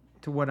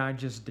to what I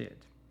just did.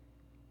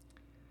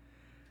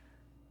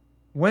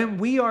 When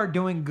we are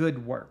doing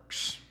good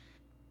works,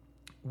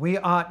 we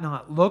ought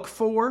not look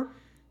for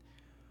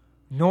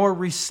nor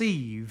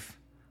receive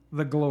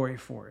the glory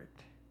for it.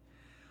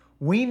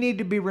 We need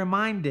to be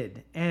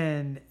reminded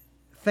and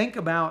think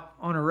about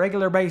on a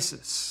regular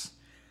basis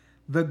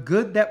the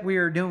good that we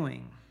are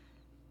doing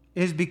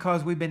is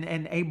because we've been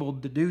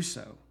enabled to do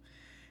so.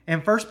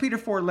 And 1 Peter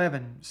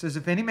 4:11 says,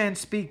 if any man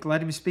speak,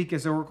 let him speak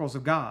as oracles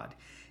of God.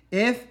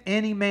 If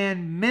any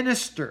man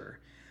minister,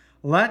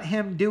 let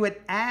him do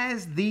it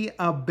as the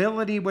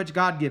ability which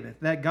God giveth,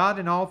 that God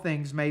in all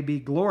things may be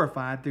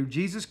glorified through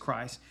Jesus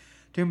Christ,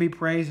 to whom be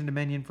praise and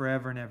dominion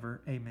forever and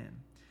ever.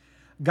 Amen.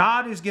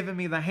 God has given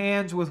me the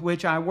hands with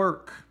which I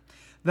work,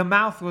 the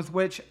mouth with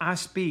which I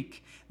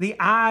speak, the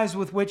eyes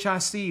with which I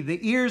see,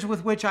 the ears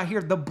with which I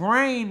hear, the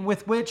brain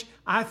with which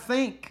I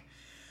think.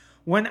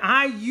 When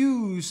I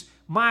use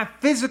my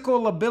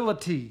physical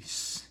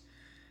abilities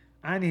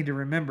I need to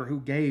remember who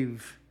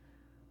gave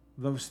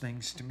those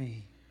things to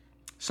me,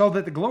 so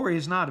that the glory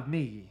is not of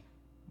me,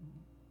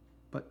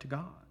 but to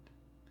God.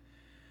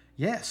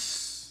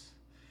 Yes,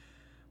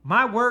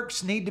 my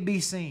works need to be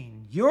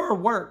seen. Your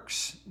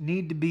works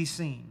need to be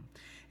seen.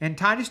 And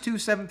Titus 2,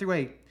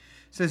 7-8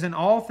 says, in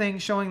all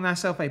things showing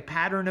thyself a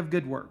pattern of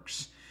good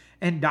works,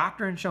 and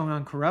doctrine showing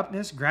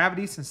uncorruptness,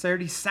 gravity,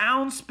 sincerity,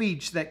 sound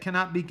speech that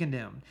cannot be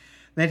condemned,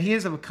 that he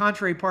is of a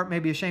contrary part may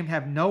be ashamed,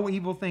 have no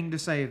evil thing to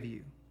say of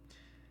you.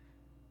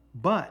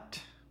 But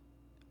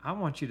I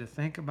want you to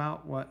think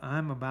about what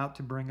I'm about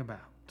to bring about.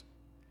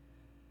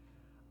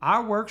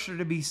 Our works are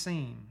to be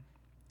seen,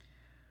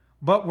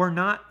 but we're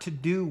not to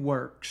do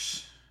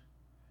works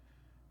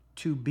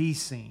to be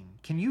seen.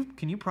 Can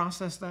you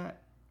process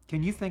that?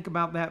 Can you think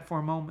about that for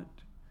a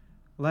moment?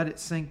 Let it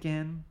sink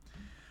in.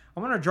 I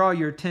want to draw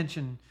your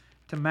attention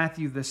to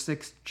Matthew, the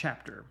 6th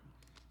chapter.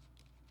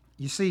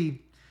 You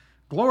see,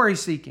 glory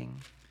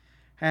seeking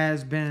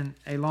has been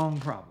a long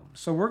problem.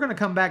 So we're going to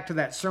come back to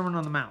that Sermon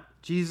on the Mount,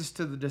 Jesus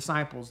to the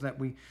disciples, that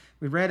we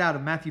read out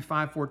of Matthew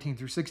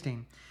 5:14-16.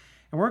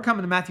 And we're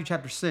coming to Matthew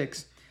chapter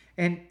 6.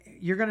 And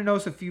you're going to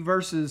notice a few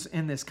verses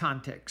in this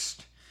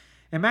context.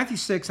 In Matthew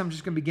 6, I'm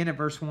just going to begin at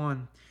verse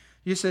 1.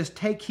 It says,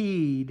 take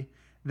heed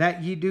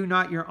that ye do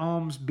not your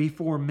alms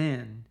before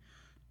men,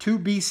 to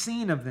be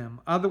seen of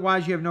them.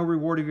 Otherwise, you have no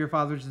reward of your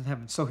fathers in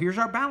heaven. So here's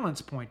our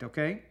balance point,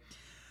 okay?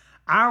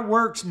 Our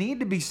works need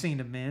to be seen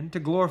of men to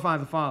glorify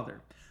the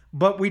Father.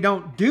 But we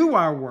don't do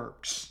our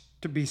works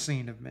to be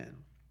seen of men.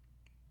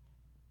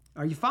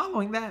 Are you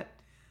following that?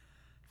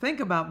 Think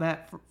about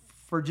that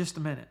for just a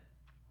minute.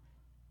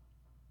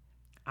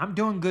 I'm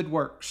doing good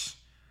works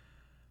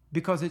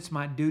because it's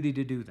my duty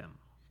to do them.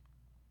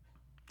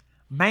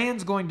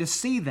 Man's going to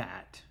see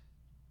that.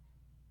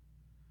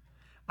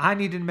 I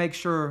need to make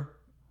sure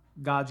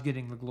God's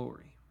getting the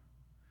glory.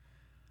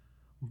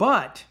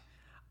 But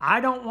I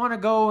don't want to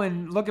go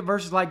and look at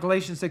verses like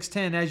Galatians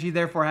 6:10, as ye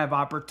therefore have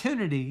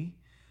opportunity,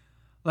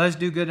 let us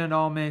do good unto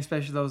all men,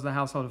 especially those of the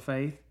household of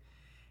faith,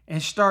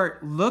 and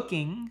start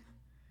looking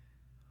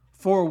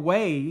for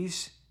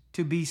ways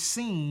to be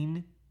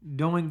seen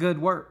doing good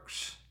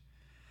works.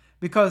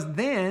 Because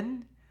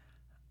then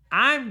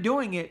I'm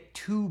doing it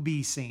to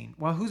be seen.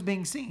 Well, who's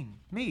being seen?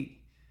 Me.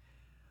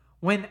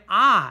 When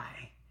I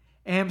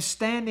am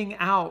standing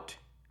out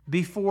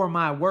before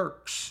my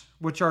works,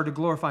 which are to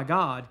glorify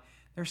God,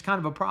 there's kind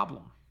of a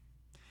problem.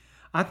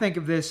 I think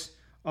of this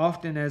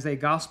often as a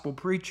gospel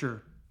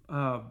preacher.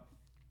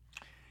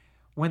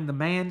 When the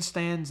man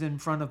stands in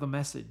front of the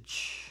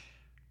message,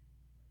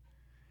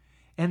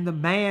 and the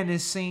man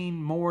is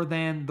seen more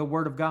than the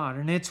Word of God.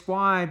 And it's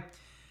why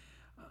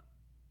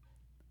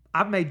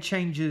I've made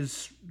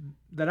changes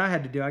that I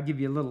had to do. I'll give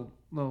you a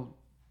little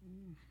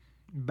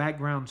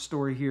background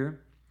story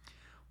here.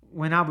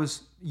 When I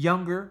was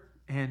younger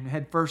and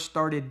had first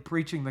started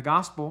preaching the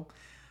gospel,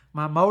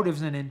 my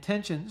motives and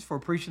intentions for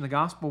preaching the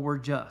gospel were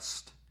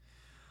just.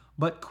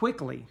 But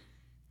quickly,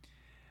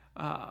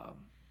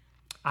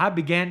 I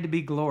began to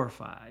be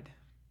glorified,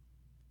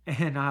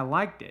 and I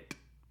liked it.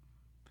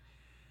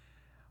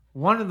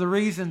 One of the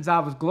reasons I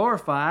was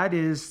glorified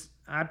is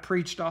I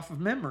preached off of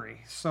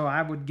memory. So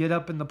I would get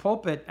up in the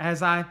pulpit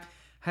as I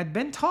had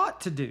been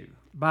taught to do,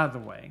 by the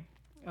way.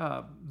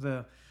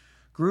 The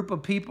group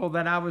of people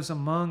that I was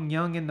among,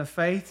 young in the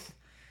faith,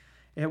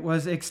 it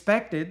was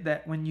expected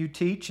that when you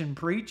teach and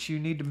preach, you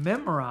need to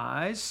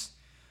memorize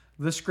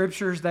the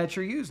scriptures that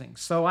you're using.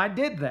 So I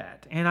did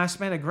that, and I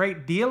spent a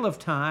great deal of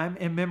time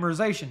in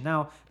memorization.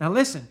 Now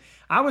listen,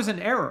 I was in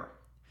error.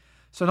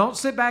 So don't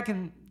sit back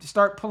and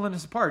start pulling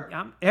this apart.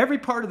 Every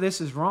part of this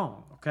is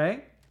wrong,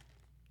 okay?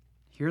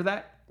 Hear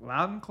that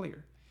loud and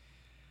clear.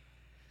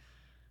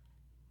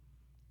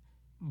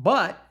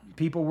 But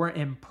people were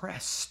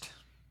impressed.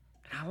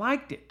 And I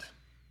liked it.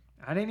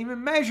 I didn't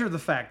even measure the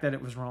fact that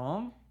it was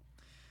wrong.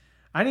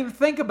 I didn't even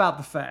think about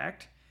the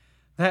fact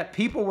that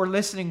people were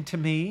listening to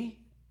me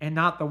and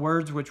not the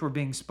words which were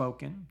being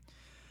spoken.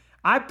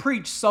 I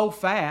preached so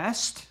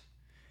fast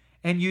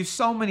and used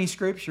so many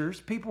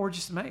scriptures, people were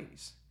just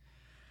amazed.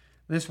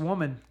 This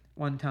woman,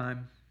 one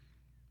time,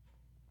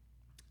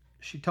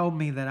 she told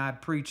me that I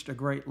preached a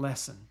great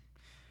lesson.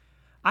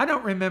 I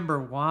don't remember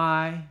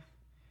why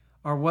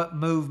or what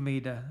moved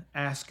me to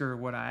ask her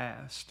what I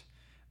asked.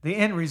 The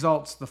end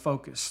result's the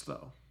focus,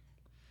 though.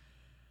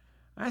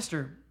 I asked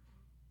her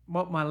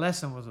what my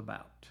lesson was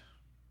about,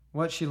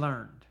 what she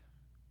learned.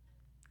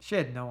 She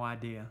had no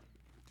idea.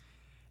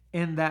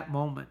 In that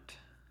moment,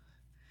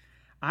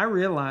 I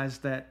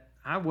realized that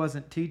I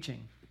wasn't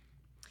teaching,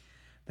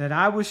 that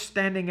I was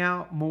standing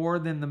out more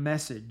than the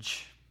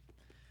message,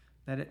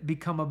 that it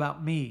become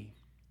about me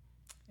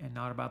and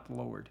not about the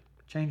Lord.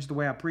 Changed the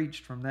way I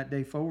preached from that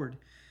day forward.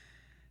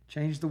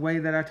 Changed the way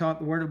that I taught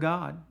the Word of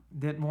God.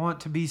 Didn't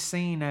want to be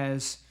seen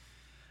as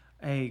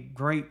a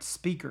great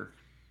speaker.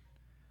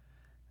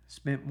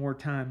 Spent more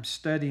time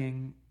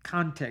studying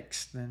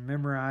context than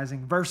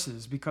memorizing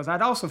verses, because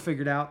I'd also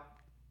figured out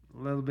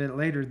a little bit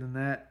later than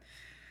that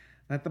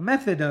that the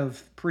method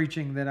of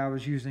preaching that I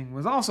was using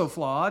was also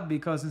flawed,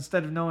 because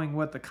instead of knowing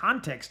what the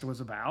context was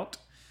about,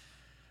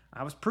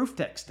 I was proof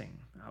texting.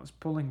 I was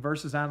pulling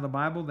verses out of the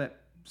Bible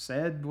that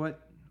said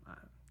what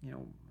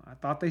I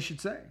thought they should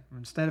say,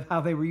 instead of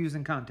how they were used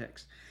in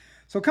context.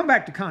 So come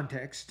back to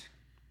context.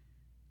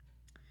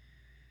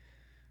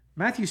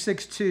 Matthew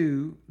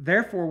 6:2,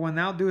 therefore when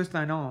thou doest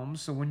thine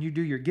alms, so when you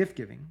do your gift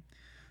giving,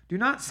 do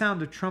not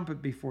sound a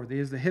trumpet before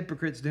thee, as the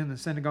hypocrites do in the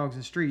synagogues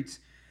and streets,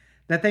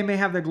 that they may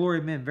have the glory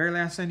of men. Verily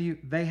I say unto you,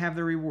 they have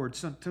their reward.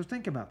 So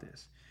think about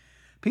this.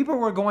 People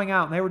were going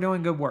out and they were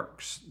doing good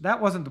works. That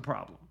wasn't the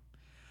problem.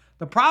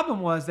 The problem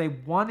was they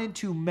wanted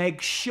to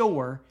make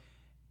sure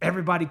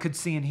everybody could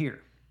see and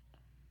hear.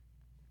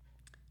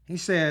 He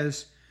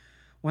says,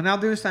 when thou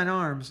doest thine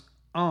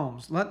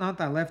alms, let not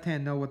thy left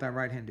hand know what thy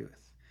right hand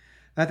doeth.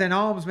 That thine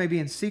alms may be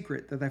in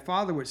secret, that thy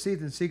Father which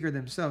seeth in secret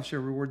himself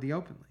shall reward thee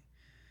openly.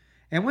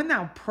 And when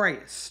thou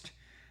prayest,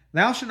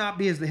 thou shalt not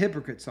be as the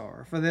hypocrites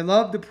are, for they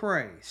love to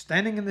pray,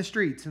 standing in the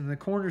streets and in the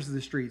corners of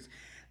the streets,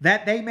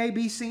 that they may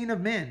be seen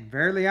of men.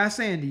 Verily I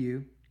say unto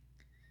you,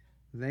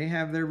 they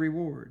have their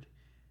reward.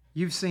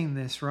 You've seen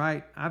this,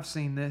 right? I've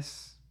seen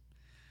this.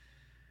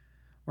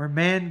 Where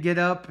men get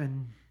up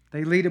and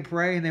they lead a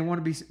prayer and they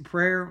want to be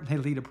prayer. They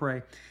lead a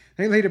prayer.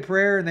 They lead a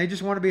prayer and they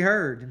just want to be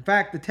heard. In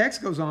fact, the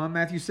text goes on,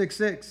 Matthew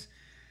 6:6.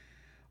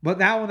 But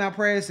thou, when thou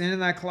prayest, enter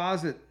thy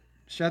closet,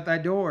 shut thy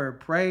door,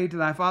 pray to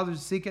thy Father in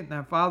secret, and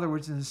thy Father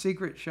which is in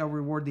secret shall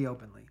reward thee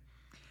openly.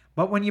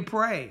 But when you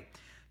pray,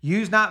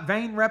 use not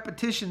vain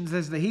repetitions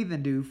as the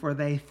heathen do, for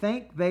they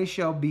think they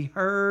shall be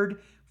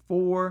heard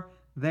for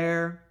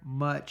their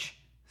much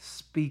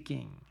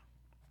speaking.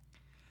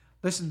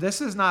 Listen,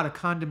 this is not a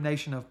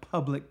condemnation of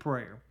public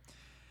prayer.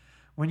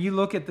 When you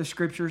look at the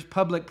scriptures,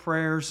 public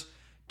prayers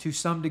to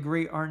some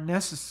degree are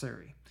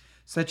necessary,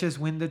 such as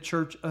when the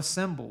church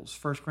assembles,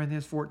 1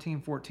 Corinthians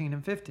 14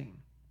 and 15.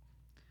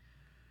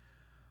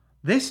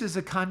 This is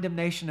a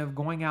condemnation of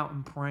going out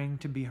and praying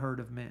to be heard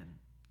of men.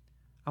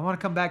 I want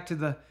to come back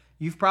to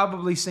you've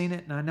probably seen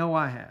it, and I know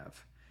I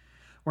have,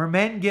 where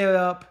men get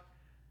up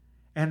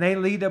and they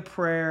lead a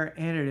prayer,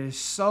 and it is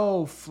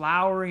so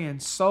flowery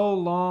and so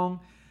long.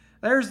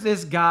 There's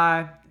this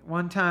guy,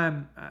 one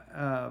time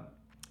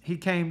he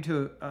came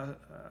to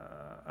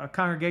a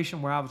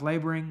congregation where I was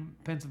laboring in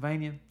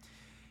Pennsylvania.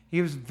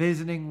 He was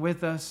visiting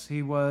with us.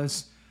 He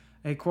was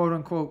a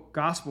quote-unquote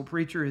gospel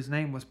preacher. His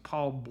name was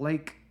Paul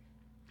Blake.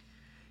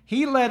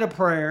 He led a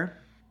prayer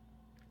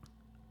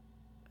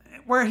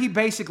where he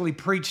basically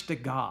preached to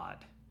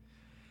God.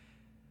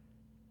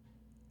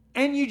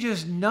 And you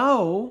just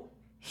know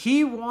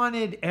he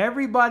wanted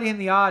everybody in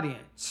the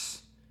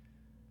audience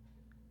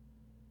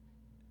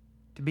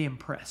to be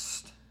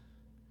impressed.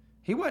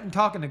 He wasn't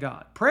talking to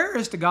God. Prayer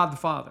is to God the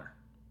Father.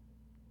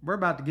 We're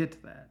about to get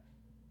to that.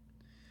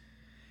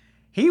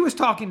 He was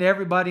talking to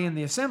everybody in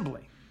the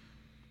assembly.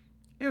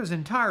 It was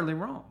entirely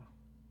wrong.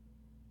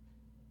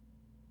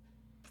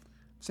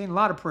 I've seen a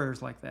lot of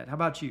prayers like that. How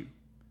about you?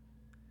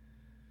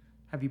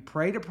 Have you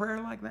prayed a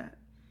prayer like that?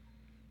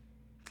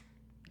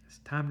 It's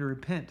time to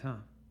repent, huh?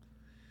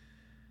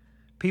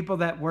 People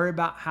that worry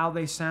about how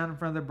they sound in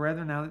front of their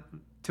brethren. Now,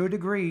 to a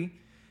degree,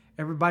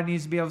 everybody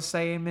needs to be able to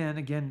say amen.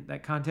 Again,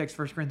 that context,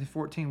 1 Corinthians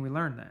 14, we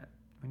learned that.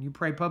 When you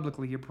pray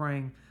publicly, you're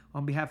praying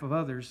on behalf of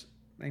others.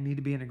 They need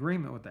to be in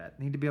agreement with that.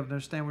 They need to be able to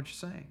understand what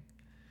you're saying.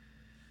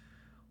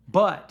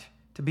 But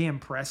to be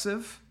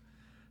impressive,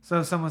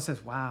 so if someone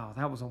says, wow,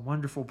 that was a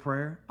wonderful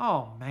prayer.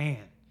 Oh,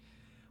 man.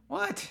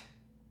 What?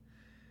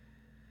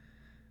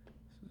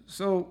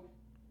 So,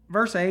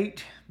 verse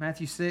 8,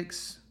 Matthew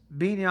 6,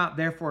 be not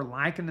therefore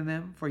like unto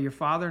them, for your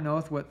Father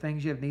knoweth what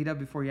things ye have need of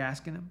before ye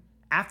ask him.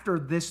 After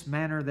this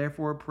manner,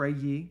 therefore, pray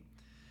ye,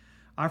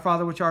 our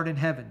Father which art in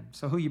heaven.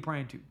 So who are you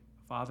praying to?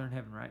 Father in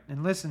heaven, right?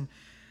 And listen,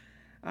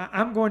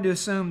 I'm going to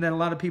assume that a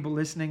lot of people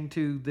listening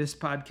to this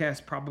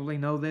podcast probably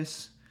know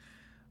this,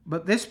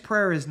 but this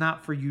prayer is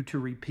not for you to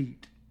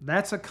repeat.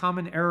 That's a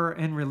common error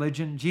in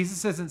religion.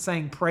 Jesus isn't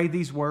saying pray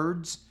these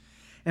words.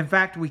 In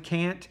fact, we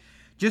can't.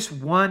 Just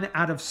one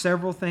out of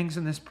several things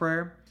in this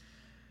prayer.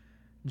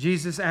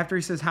 Jesus, after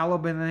he says,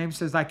 hallowed be thy name,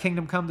 says, thy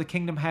kingdom come, the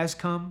kingdom has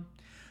come.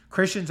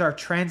 Christians are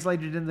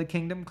translated in the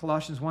kingdom,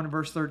 Colossians 1 and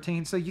verse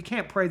 13. So you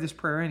can't pray this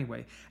prayer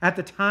anyway. At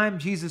the time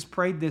Jesus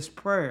prayed this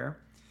prayer,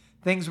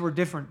 things were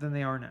different than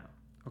they are now.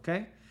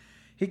 Okay?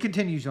 He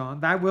continues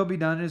on, thy will be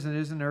done as it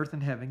is in earth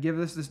and heaven. Give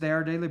us this day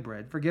our daily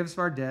bread. Forgive us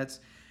our debts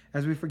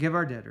as we forgive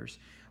our debtors.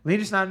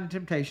 Lead us not into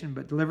temptation,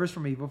 but deliver us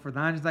from evil. For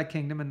thine is thy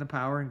kingdom and the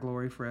power and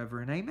glory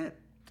forever and amen.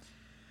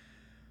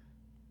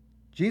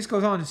 Jesus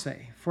goes on to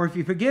say, for if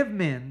you forgive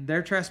men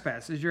their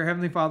trespasses, your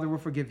heavenly Father will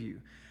forgive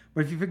you.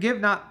 But if you forgive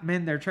not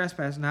men their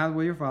trespasses, neither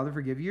will your Father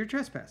forgive you your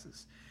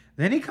trespasses.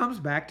 Then he comes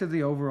back to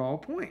the overall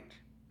point.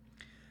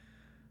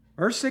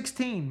 Verse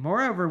 16,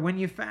 moreover, when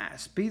you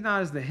fast, be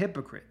not as the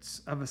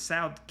hypocrites of a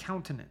sad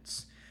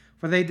countenance,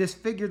 for they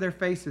disfigure their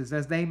faces,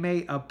 as they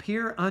may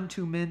appear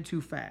unto men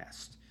to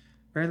fast.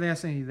 Verily I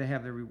say unto you, they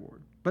have their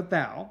reward. But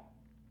thou,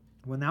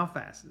 when thou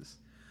fastest,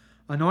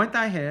 anoint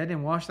thy head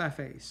and wash thy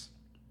face,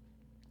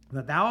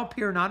 that thou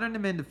appear not unto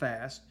men to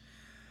fast,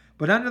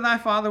 but unto thy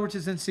Father which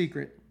is in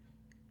secret.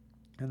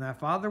 And thy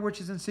Father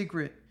which is in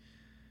secret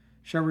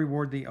shall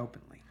reward thee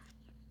openly.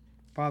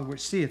 Father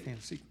which seeth in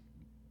secret.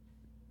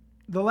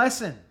 The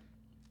lesson.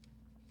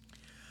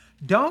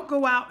 Don't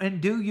go out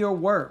and do your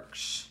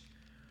works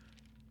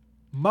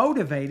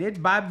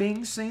motivated by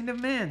being seen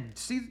of men.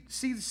 See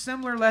the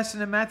similar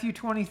lesson in Matthew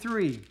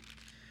 23,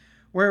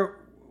 where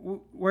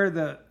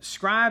the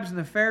scribes and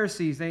the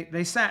Pharisees,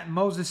 they sat in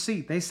Moses'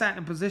 seat. They sat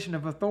in a position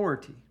of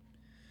authority.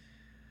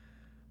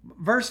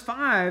 Verse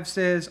 5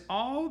 says,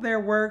 all their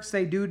works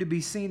they do to be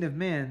seen of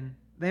men.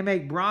 They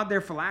make broad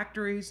their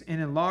phylacteries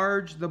and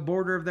enlarge the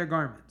border of their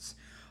garments.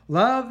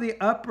 Love the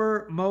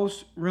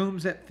uppermost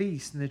rooms at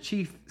feasts and the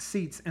chief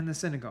seats in the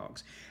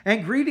synagogues.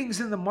 And greetings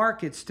in the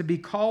markets, to be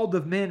called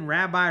of men,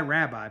 Rabbi,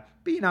 Rabbi.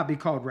 But ye not be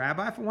called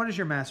Rabbi, for one is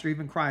your master,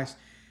 even Christ,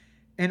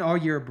 and all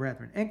your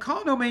brethren. And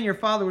call no man your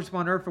father which is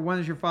upon earth, for one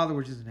is your Father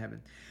which is in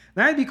heaven.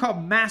 Neither be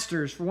called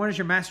masters, for one is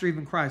your master,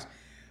 even Christ.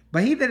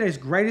 But he that is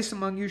greatest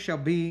among you shall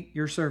be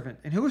your servant.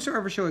 And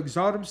whosoever shall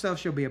exalt himself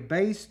shall be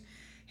abased.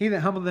 He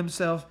that humbleth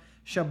himself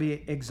shall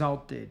be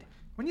exalted.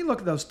 When you look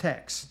at those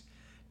texts,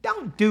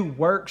 don't do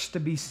works to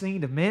be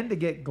seen of men, to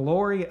get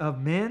glory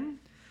of men.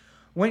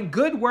 When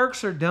good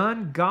works are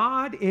done,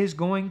 God is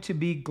going to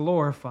be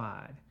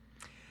glorified.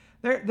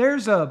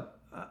 There's a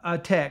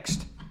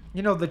text.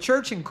 You know, the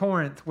church in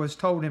Corinth was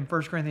told in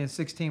 1 Corinthians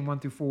 16,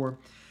 1-4,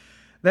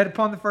 that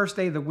upon the first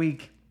day of the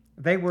week,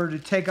 they were to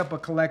take up a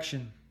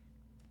collection.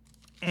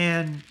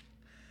 And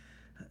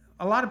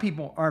a lot of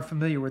people are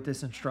familiar with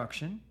this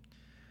instruction.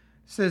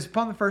 It says,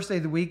 upon the first day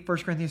of the week, 1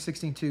 Corinthians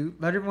 16:2,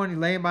 let everyone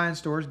lay by in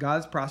stores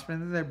God's prospering,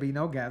 that there be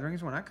no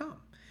gatherings when I come.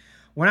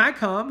 When I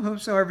come,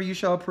 whomsoever you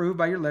shall approve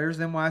by your letters,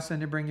 then will I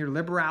send to bring your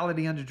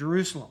liberality unto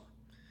Jerusalem.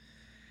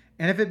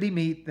 And if it be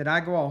meet, that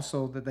I go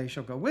also, that they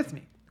shall go with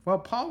me. Well,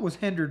 Paul was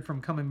hindered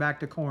from coming back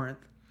to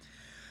Corinth.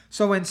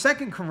 So in 2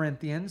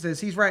 Corinthians,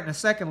 as he's writing a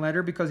second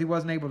letter because he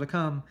wasn't able to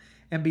come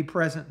and be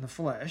present in the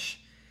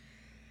flesh,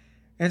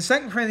 in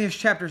 2 Corinthians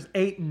chapters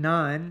 8 and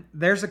 9,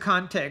 there's a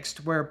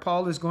context where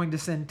Paul is going to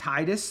send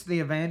Titus, the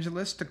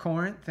evangelist, to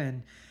Corinth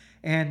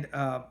and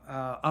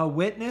a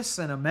witness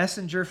and a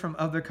messenger from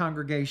other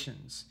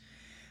congregations.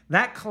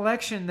 That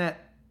collection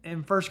that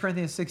in 1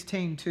 Corinthians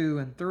 16, 2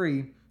 and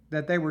 3,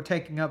 that they were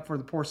taking up for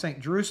the poor saint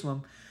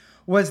Jerusalem,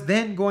 was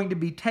then going to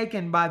be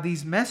taken by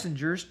these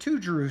messengers to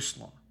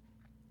Jerusalem.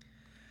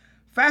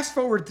 Fast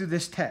forward through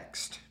this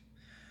text.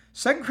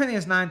 2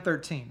 Corinthians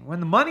 9:13, when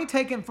the money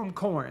taken from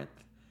Corinth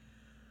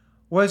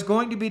was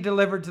going to be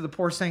delivered to the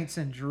poor saints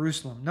in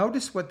Jerusalem.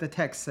 Notice what the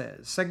text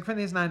says. 2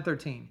 Corinthians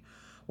 9:13.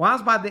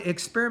 Whilst by the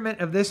experiment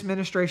of this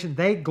ministration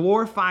they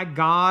glorify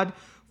God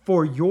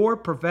for your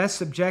professed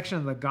subjection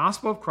of the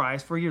gospel of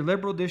Christ, for your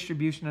liberal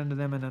distribution unto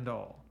them and unto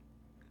all.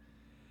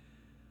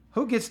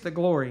 Who gets the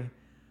glory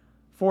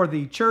for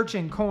the church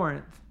in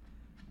Corinth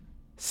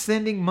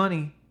sending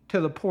money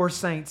to the poor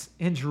saints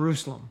in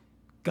Jerusalem?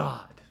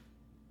 God.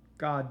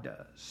 God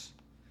does.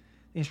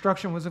 The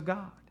instruction was of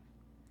God.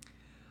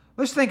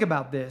 Let's think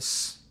about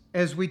this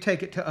as we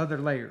take it to other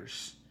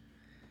layers.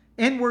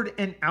 Inward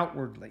and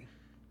outwardly.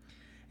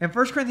 In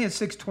 1 Corinthians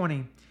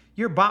 6:20,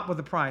 you're bought with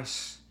a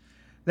price.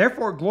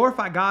 Therefore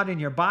glorify God in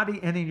your body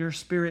and in your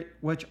spirit,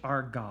 which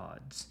are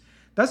God's.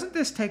 Doesn't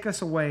this take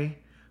us away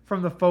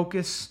from the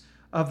focus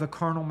of the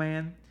carnal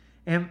man?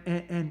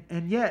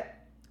 And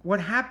yet,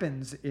 what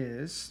happens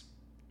is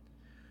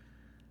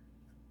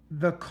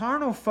the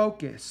carnal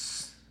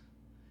focus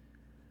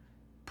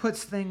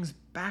puts things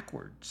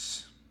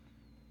backwards.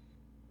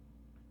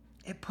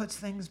 It puts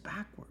things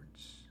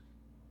backwards.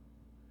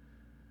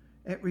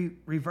 It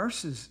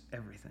reverses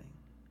everything.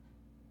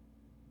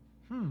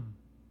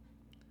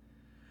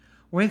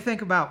 When you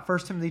think about 1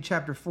 Timothy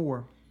chapter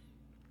 4,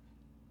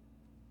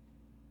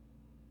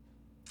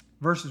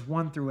 verses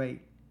 1-8,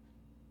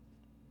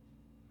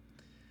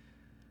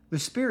 the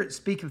Spirit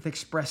speaketh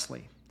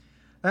expressly,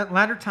 that in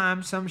latter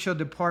times some shall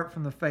depart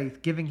from the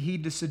faith, giving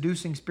heed to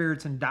seducing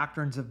spirits and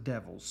doctrines of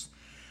devils,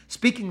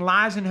 speaking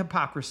lies and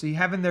hypocrisy,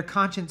 having their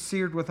conscience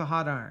seared with a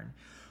hot iron,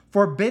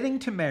 forbidding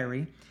to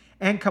marry,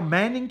 and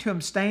commanding to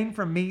abstain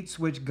from meats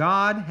which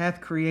God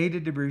hath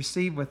created to be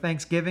received with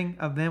thanksgiving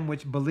of them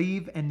which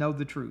believe and know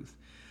the truth.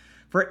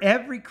 For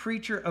every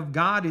creature of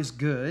God is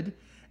good,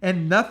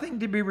 and nothing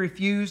to be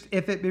refused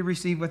if it be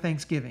received with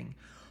thanksgiving.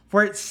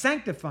 For it's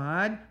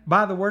sanctified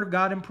by the word of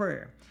God and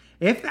prayer.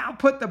 If thou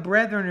put the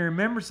brethren in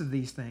remembrance of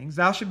these things,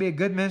 thou shalt be a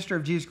good minister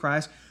of Jesus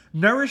Christ,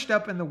 nourished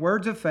up in the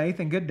words of faith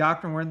and good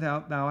doctrine wherein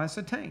thou hast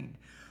attained.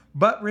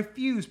 But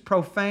refuse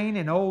profane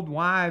and old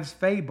wives'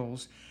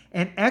 fables,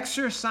 and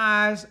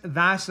exercise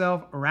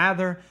thyself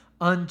rather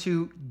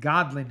unto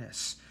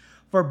godliness.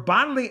 For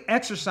bodily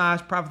exercise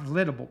profiteth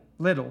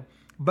little,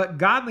 but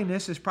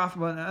godliness is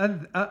profitable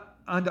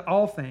unto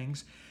all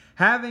things,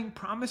 having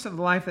promise of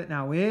the life that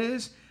now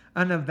is,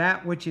 and of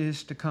that which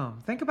is to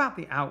come. Think about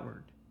the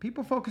outward.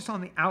 People focus on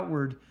the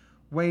outward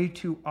way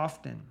too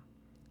often.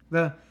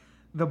 The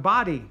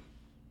body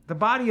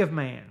of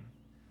man,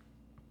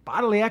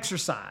 bodily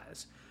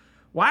exercise,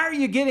 Why are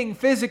you getting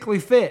physically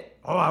fit?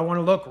 Oh, I want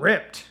to look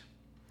ripped.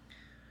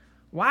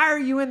 Why are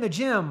you in the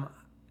gym?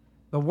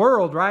 The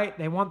world, right?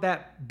 They want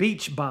that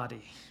beach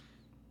body.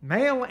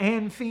 Male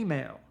and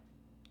female.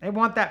 They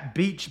want that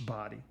beach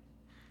body.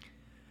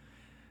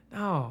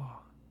 No.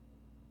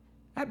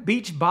 That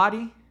beach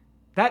body,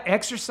 that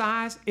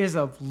exercise is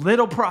of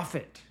little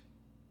profit.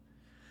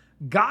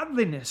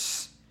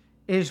 Godliness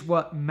is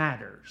what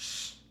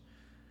matters.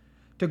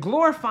 To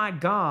glorify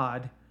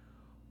God,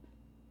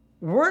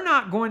 we're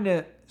not going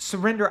to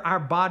surrender our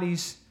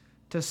bodies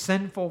to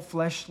sinful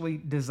fleshly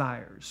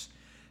desires.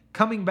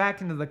 Coming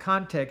back into the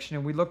context,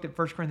 we looked at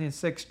 1 Corinthians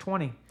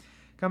 6:20.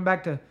 Come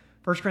back to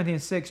 1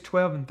 Corinthians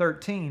 6:12 and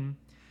 13.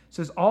 It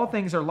says, all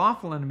things are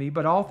lawful unto me,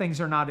 but all things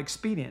are not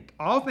expedient.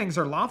 All things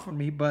are lawful to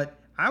me, but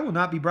I will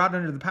not be brought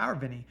under the power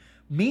of any.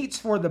 Meats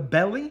for the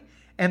belly,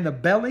 and the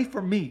belly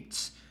for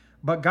meats.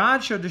 But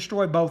God shall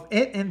destroy both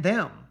it and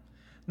them.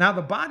 Now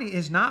the body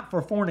is not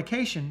for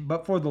fornication,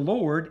 but for the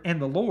Lord,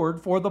 and the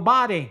Lord for the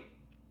body.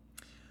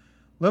 A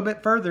little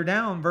bit further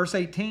down, verse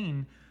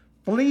 18.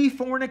 Flee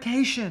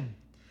fornication.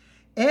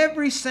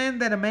 Every sin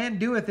that a man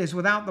doeth is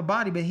without the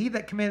body, but he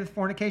that committeth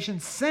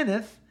fornication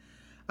sinneth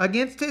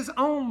against his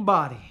own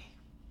body.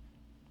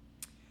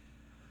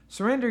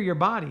 Surrender your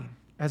body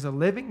as a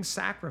living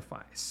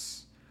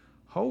sacrifice,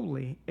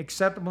 holy,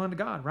 acceptable unto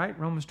God, right?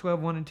 Romans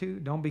 12:1 and 2.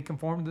 Don't be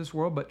conformed to this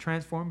world, but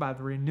transformed by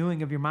the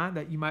renewing of your mind,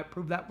 that you might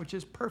prove that which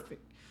is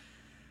perfect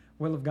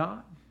will of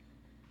God.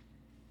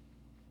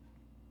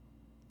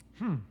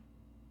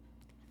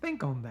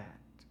 Think on that.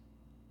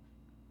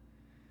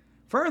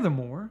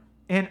 Furthermore,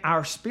 in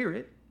our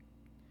spirit,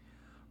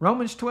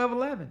 Romans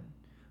 12:11,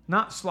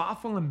 not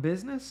slothful in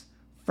business,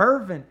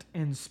 fervent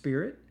in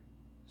spirit,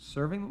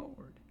 serving the Lord.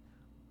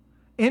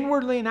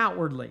 Inwardly and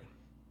outwardly,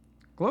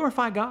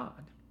 glorify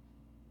God,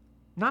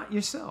 not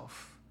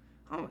yourself.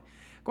 Don't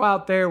go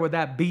out there with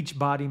that beach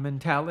body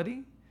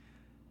mentality.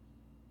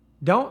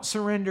 Don't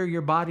surrender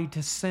your body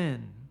to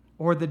sin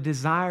or the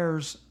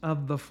desires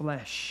of the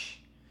flesh.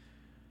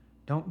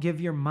 Don't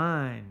give your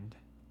mind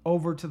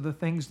over to the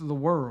things of the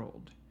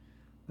world,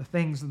 the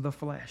things of the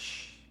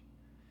flesh.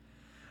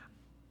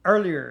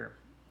 Earlier,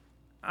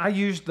 I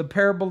used the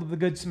parable of the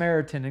Good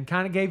Samaritan and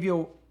kind of gave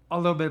you a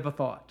little bit of a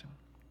thought.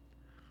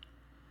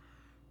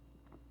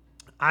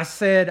 I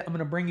said I'm going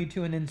to bring you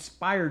to an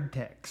inspired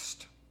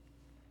text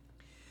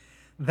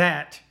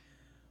that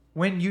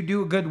when you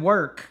do a good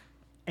work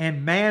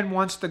and man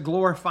wants to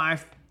glorify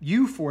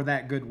you for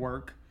that good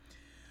work,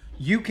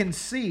 you can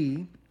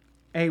see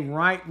a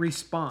right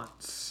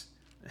response.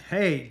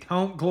 Hey,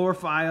 don't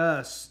glorify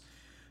us.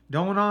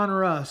 Don't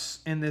honor us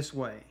in this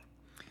way.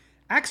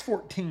 Acts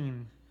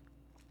 14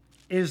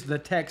 is the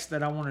text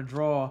that I want to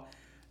draw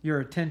your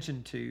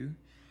attention to.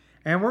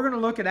 And we're going to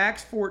look at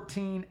Acts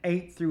 14,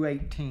 8 through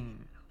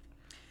 18.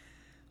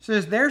 It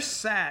says, there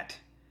sat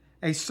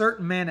a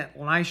certain man at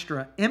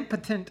Lystra,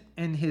 impotent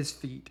in his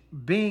feet,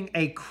 being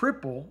a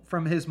cripple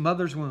from his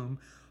mother's womb,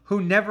 who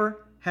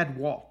never had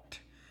walked.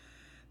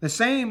 The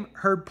same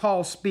heard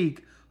Paul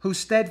speak, who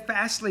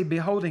steadfastly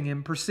beholding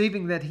him,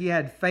 perceiving that he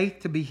had faith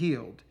to be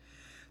healed,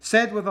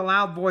 said with a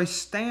loud voice,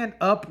 stand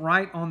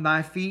upright on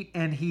thy feet,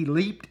 and he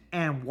leaped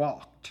and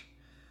walked.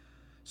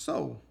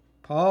 So,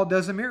 Paul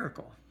does a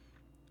miracle.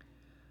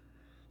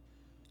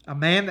 A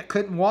man that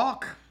couldn't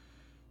walk,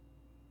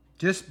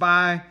 just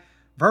by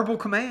verbal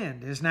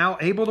command, is now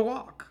able to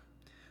walk.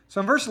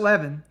 So in verse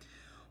 11,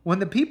 when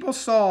the people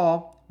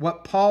saw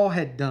what Paul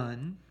had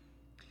done,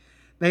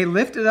 they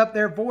lifted up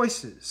their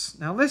voices.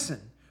 Now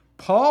listen,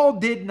 Paul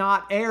did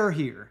not err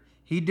here.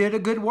 He did a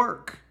good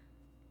work.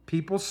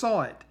 People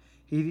saw it.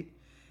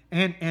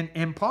 And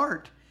in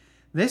part,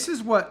 this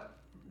is what,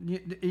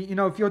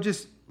 if you'll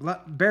just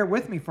bear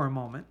with me for a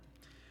moment,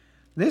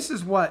 this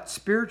is what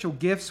spiritual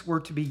gifts were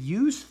to be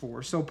used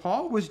for. So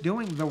Paul was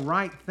doing the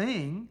right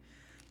thing.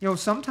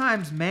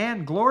 Sometimes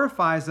man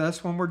glorifies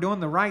us when we're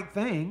doing the right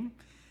thing,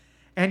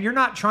 and you're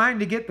not trying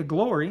to get the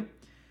glory.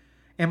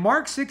 In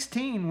Mark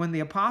 16, when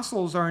the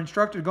apostles are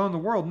instructed to go in the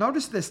world,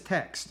 notice this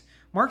text.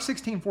 Mark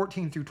 16,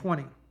 14 through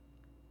 20.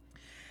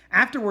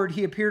 Afterward,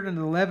 he appeared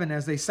unto the 11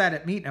 as they sat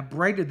at meat, and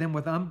upbraided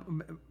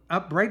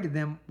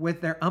them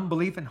with their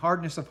unbelief and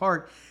hardness of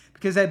heart,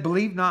 because they had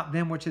believed not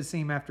them which had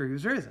seen him after he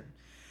was risen.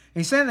 And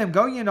he said to them,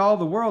 go ye into all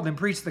the world and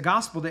preach the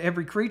gospel to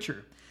every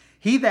creature.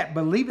 He that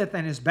believeth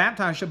and is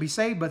baptized shall be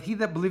saved, but he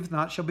that believeth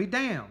not shall be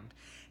damned.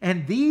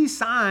 And these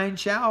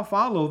signs shall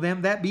follow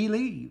them that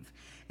believe.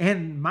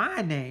 In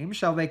my name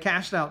shall they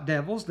cast out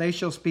devils, they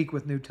shall speak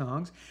with new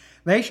tongues,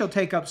 they shall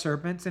take up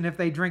serpents, and if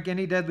they drink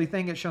any deadly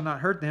thing, it shall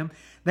not hurt them.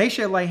 They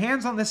shall lay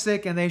hands on the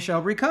sick, and they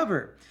shall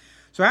recover.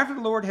 So after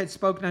the Lord had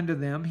spoken unto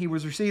them, he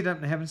was received up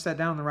into heaven, sat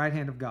down on the right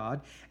hand of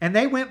God. And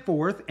they went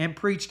forth and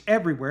preached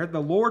everywhere,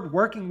 the Lord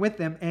working with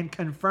them and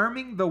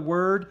confirming the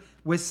word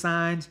with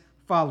signs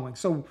following.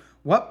 So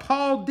what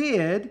Paul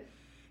did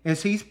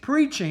is he's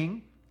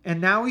preaching, and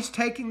now he's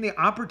taking the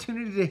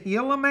opportunity to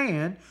heal a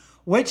man,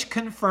 which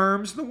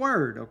confirms the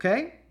word,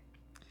 okay?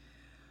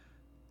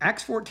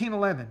 Acts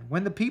 14:11.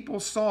 When the people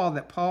saw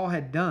that Paul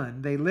had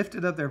done, they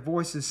lifted up their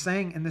voices,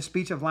 saying in the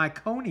speech of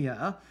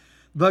Lycaonia,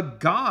 the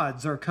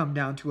gods are come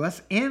down to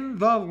us in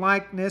the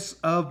likeness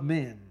of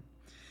men.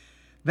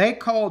 They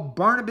called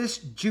Barnabas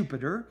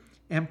Jupiter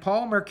and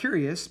Paul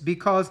Mercurius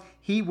because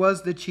he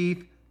was the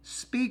chief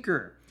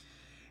speaker.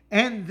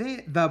 And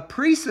the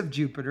priests of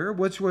Jupiter,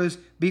 which was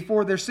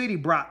before their city,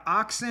 brought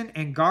oxen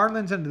and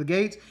garlands unto the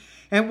gates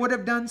and would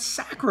have done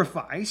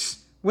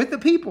sacrifice with the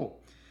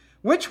people,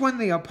 which when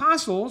the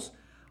apostles,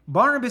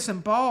 Barnabas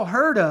and Paul,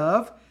 heard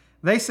of,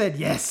 they said,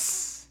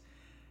 yes.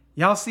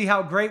 Y'all see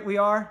how great we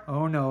are?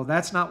 Oh no,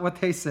 that's not what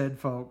they said,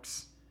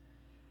 folks.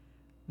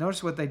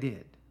 Notice what they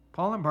did.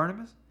 Paul and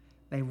Barnabas,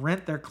 they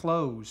rent their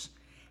clothes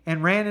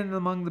and ran in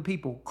among the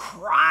people,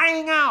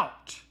 crying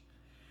out,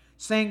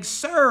 saying,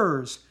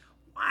 sirs,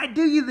 why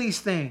do you these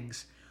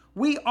things?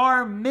 We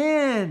are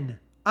men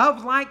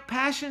of like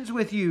passions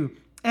with you,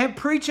 and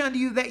preach unto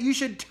you that you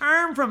should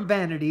turn from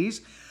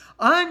vanities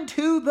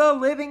unto the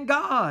living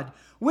God,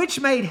 which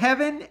made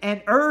heaven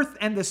and earth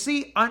and the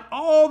sea and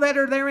all that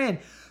are therein,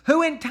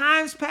 who in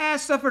times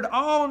past suffered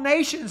all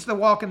nations to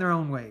walk in their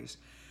own ways.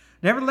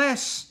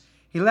 Nevertheless,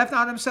 he left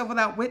not himself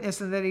without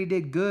witness, and that he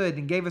did good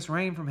and gave us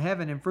rain from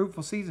heaven and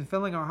fruitful seasons,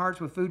 filling our hearts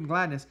with food and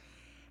gladness.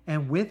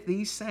 And with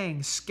these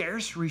sayings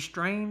scarce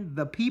restrained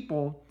the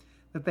people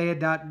that they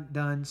had not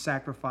done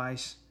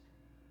sacrifice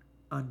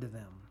unto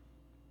them.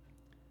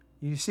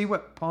 You see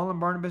what Paul and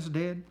Barnabas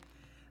did?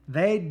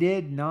 They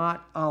did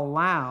not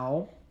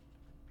allow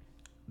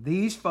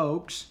these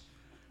folks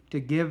to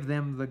give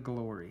them the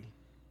glory.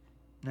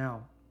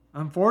 Now,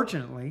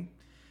 unfortunately,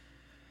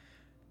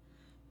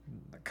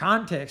 the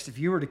context, if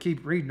you were to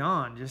keep reading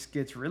on, just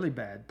gets really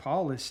bad.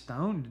 Paul is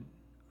stoned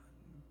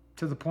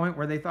to the point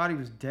where they thought he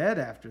was dead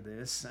after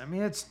this. I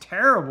mean, it's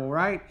terrible,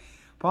 right?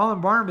 Paul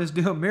and Barnabas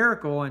do a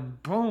miracle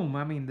and boom,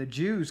 I mean, the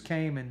Jews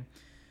came and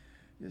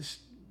just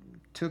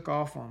took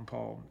off on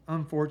Paul.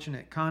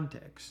 Unfortunate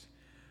context.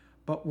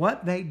 But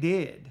what they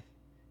did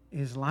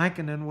is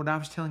likening what I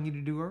was telling you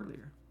to do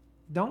earlier.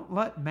 Don't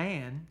let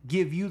man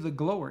give you the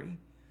glory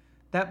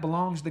that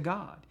belongs to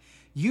God.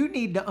 You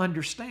need to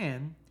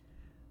understand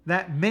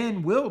that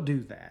men will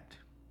do that.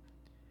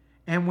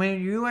 And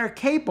when you are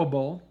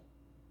capable,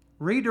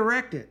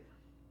 redirect it.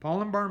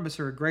 Paul and Barnabas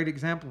are a great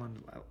example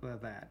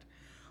of that.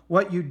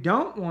 What you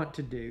don't want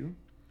to do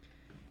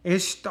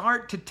is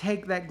start to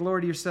take that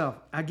glory to yourself.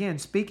 Again,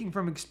 speaking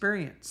from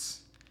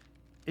experience,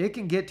 it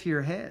can get to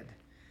your head.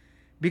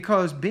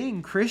 Because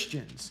being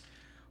Christians,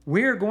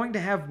 we're going to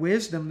have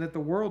wisdom that the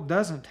world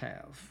doesn't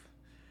have.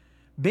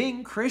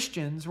 Being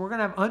Christians, we're going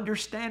to have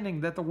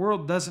understanding that the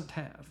world doesn't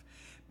have.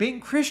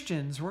 Being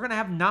Christians, we're going to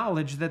have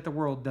knowledge that the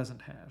world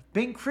doesn't have.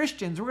 Being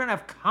Christians, we're going to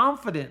have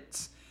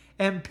confidence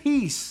and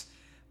peace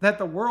that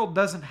the world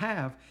doesn't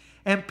have.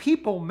 And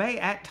people may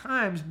at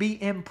times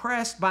be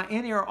impressed by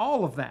any or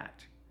all of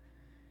that.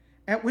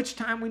 At which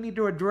time we need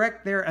to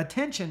direct their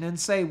attention and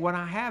say, what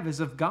I have is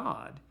of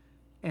God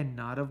and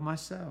not of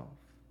myself.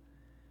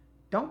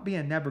 Don't be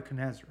a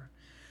Nebuchadnezzar.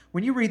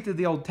 When you read through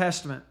the Old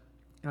Testament,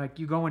 like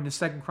you go into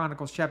 2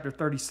 Chronicles chapter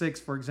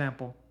 36, for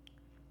example,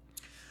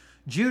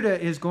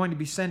 Judah is going to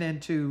be sent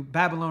into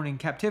Babylonian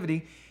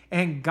captivity,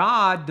 and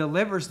God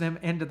delivers them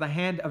into the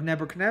hand of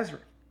Nebuchadnezzar.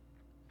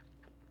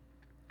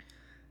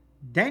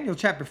 Daniel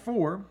chapter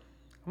 4,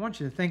 I want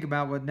you to think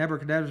about what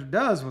Nebuchadnezzar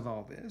does with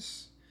all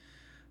this.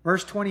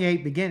 Verse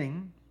 28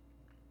 beginning,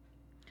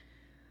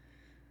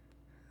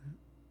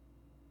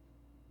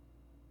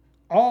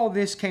 all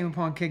this came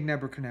upon King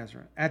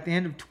Nebuchadnezzar. At the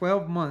end of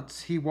 12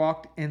 months, he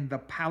walked in the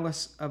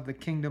palace of the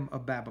kingdom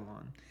of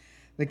Babylon.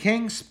 The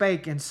king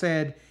spake and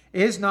said,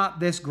 is not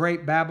this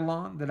great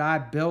Babylon that I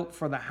built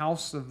for the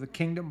house of the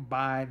kingdom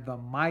by the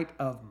might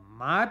of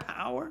my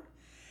power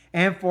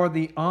and for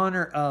the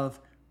honor of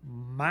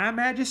my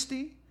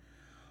majesty?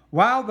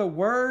 While the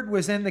word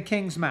was in the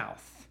king's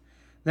mouth,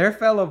 there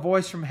fell a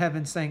voice from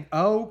heaven saying,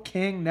 O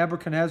King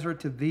Nebuchadnezzar,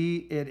 to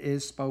thee it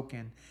is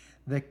spoken.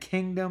 The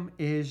kingdom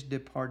is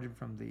departed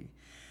from thee.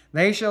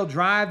 They shall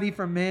drive thee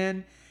from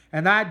men,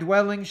 and thy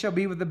dwelling shall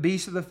be with the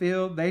beasts of the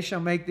field. They shall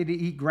make thee to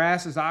eat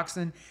grass as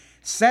oxen.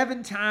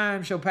 7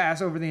 times shall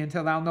pass over thee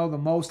until thou know the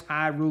Most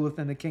High ruleth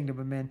in the kingdom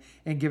of men,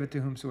 and give it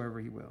to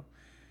whomsoever he will.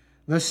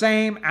 The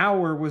same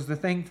hour was the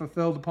thing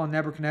fulfilled upon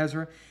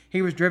Nebuchadnezzar.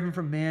 He was driven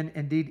from men,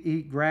 and did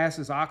eat grass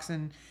as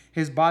oxen.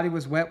 His body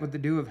was wet with the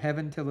dew of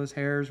heaven, till his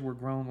hairs were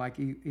grown like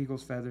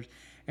eagle's feathers,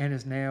 and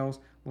his nails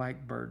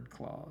like bird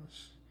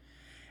claws.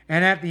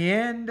 And at the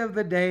end of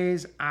the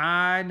days,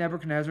 I,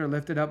 Nebuchadnezzar,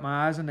 lifted up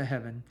my eyes unto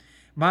heaven.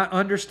 My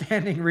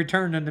understanding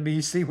returned unto me.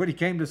 You see what he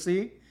came to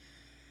see?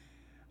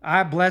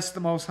 I blessed the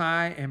Most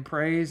High, and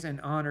praised and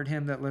honored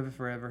him that liveth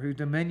forever, whose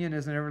dominion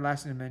is an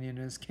everlasting dominion,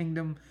 and his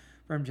kingdom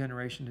from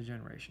generation to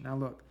generation. Now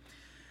look,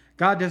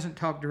 God doesn't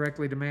talk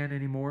directly to man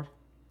anymore,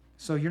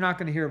 so you're not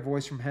going to hear a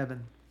voice from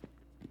heaven.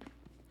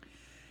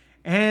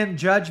 And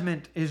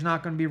judgment is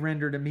not going to be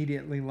rendered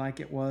immediately like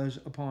it was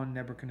upon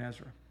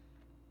Nebuchadnezzar.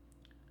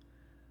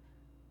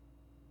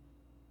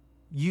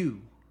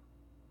 You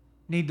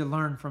need to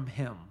learn from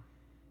him.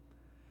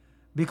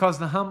 Because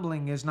the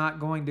humbling is not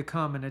going to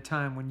come in a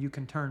time when you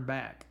can turn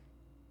back.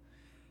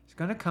 It's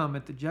going to come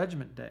at the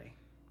judgment day,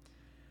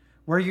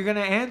 where you're going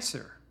to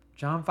answer.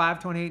 John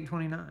 5:28 and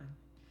 29.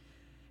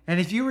 And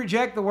if you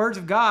reject the words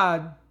of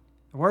God,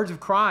 the words of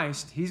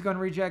Christ, He's going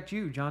to reject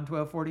you. John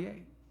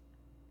 12:48.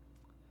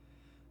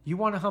 You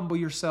want to humble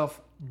yourself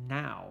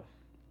now.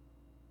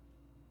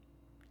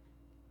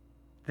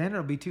 Then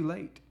it'll be too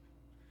late.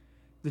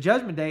 The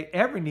judgment day,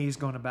 every knee is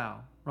going to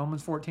bow.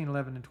 Romans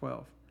 14:11 and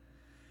 12.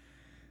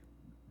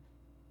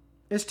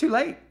 It's too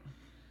late.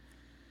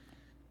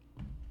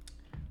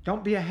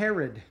 Don't be a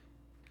Herod.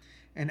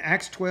 In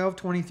Acts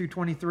 12:20 through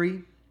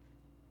 23,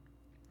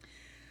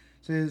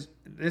 says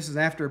this is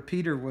after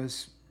Peter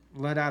was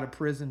let out of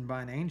prison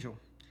by an angel.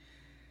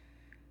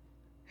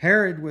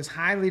 Herod was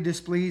highly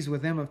displeased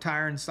with them of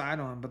Tyre and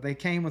Sidon, but they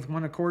came with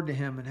one accord to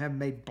him, and having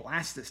made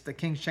Blastus, the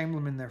king's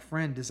chamberlain, their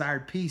friend,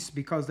 desired peace,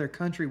 because their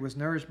country was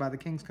nourished by the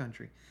king's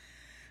country.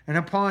 And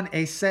upon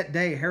a set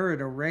day, Herod,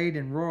 arrayed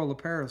in royal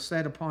apparel,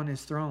 sat upon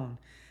his throne,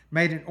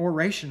 made an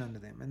oration unto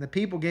them. And the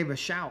people gave a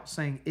shout,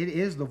 saying, It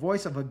is the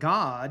voice of a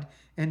God,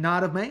 and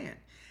not of man.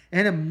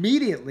 And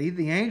immediately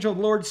the angel of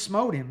the Lord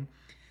smote him,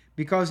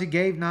 because he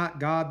gave not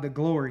God the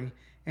glory,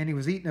 and he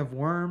was eaten of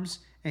worms,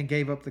 and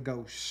gave up the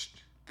ghost.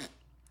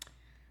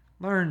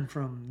 Learn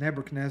from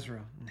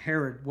Nebuchadnezzar and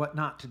Herod what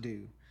not to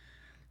do.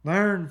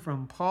 Learn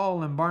from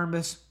Paul and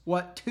Barnabas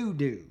what to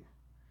do.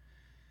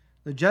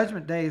 The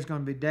judgment day is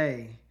going to be a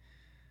day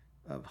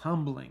of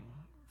humbling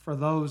for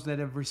those that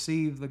have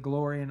received the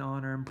glory and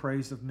honor and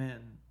praise of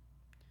men.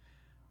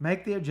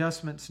 Make the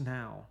adjustments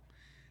now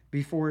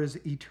before it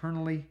is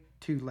eternally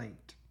too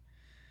late.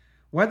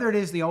 Whether it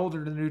is the Old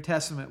or the New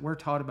Testament, we're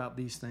taught about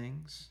these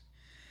things.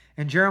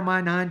 In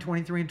Jeremiah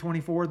 9:23 and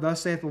 24,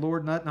 Thus saith the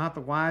Lord, Let not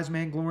the wise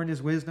man glory in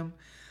his wisdom,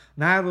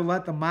 neither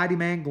let the mighty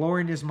man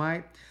glory in his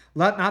might.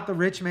 Let not the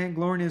rich man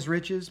glory in his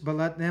riches, but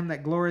let them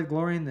that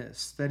glory in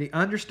this, that he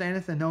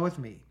understandeth and knoweth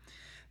me,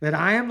 that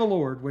I am the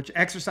Lord, which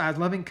exercise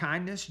loving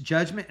kindness,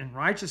 judgment, and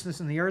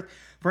righteousness in the earth.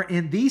 For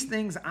in these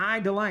things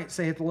I delight,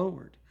 saith the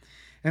Lord.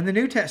 In the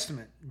New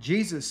Testament,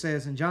 Jesus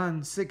says in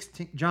John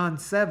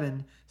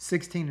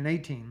 7:16 and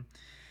 18,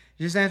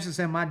 Jesus answered,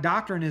 saying, My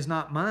doctrine is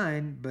not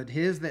mine, but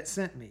his that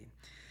sent me.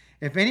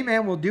 If any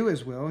man will do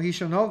his will, he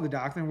shall know the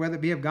doctrine, whether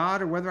it be of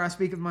God or whether I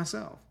speak of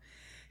myself.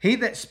 He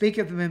that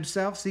speaketh of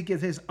himself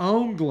seeketh his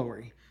own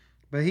glory,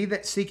 but he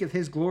that seeketh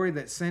his glory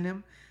that sent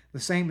him, the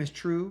same is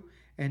true,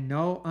 and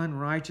no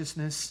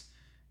unrighteousness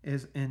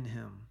is in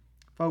him.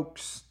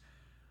 Folks,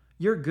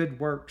 your good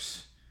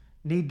works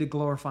need to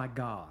glorify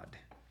God,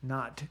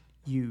 not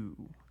you.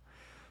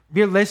 If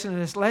you're listening to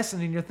this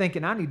lesson and you're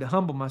thinking, I need to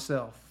humble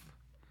myself,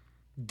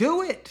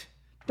 do it.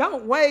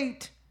 Don't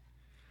wait.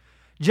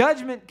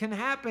 Judgment can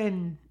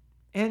happen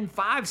in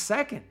 5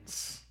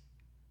 seconds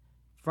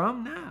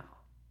from now.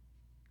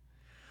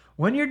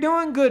 When you're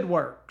doing good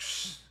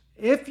works,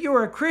 if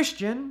you're a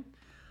Christian,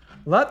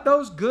 let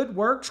those good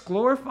works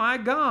glorify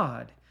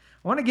God.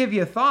 I want to give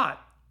you a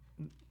thought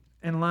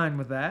in line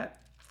with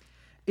that.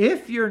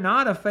 If you're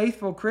not a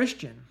faithful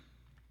Christian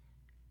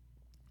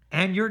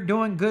and you're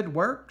doing good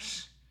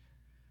works,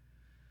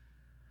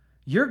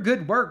 your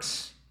good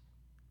works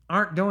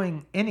aren't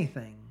doing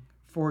anything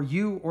for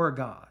you or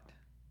God.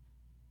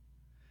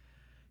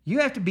 You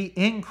have to be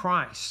in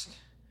Christ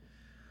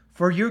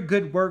for your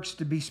good works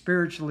to be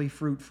spiritually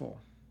fruitful.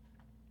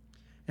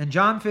 In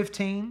John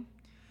 15,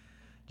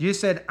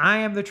 Jesus said, I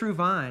am the true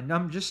vine.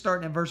 I'm just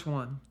starting at verse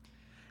 1.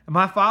 And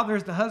my Father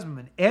is the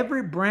husbandman.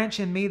 Every branch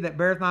in me that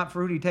beareth not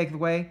fruit, he taketh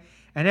away.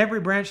 And every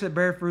branch that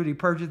beareth fruit, he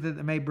purgeth it,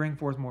 that may bring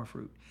forth more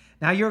fruit.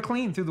 Now you're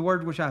clean through the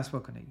word which I have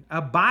spoken to you.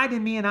 Abide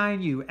in me and I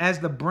in you, as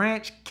the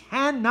branch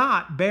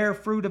cannot bear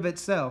fruit of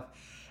itself,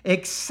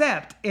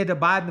 except it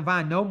abide in the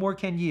vine. No more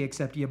can ye,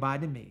 except ye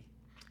abide in me.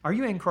 Are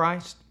you in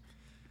Christ?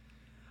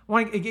 I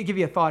want to give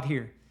you a thought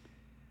here.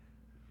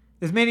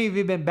 As many of you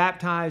have been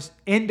baptized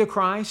into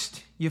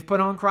Christ, you've put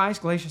on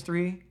Christ, Galatians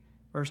 3,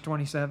 verse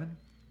 27.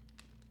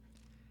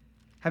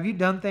 Have you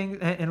done things?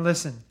 And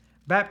listen,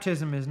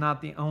 baptism is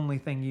not the only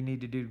thing you need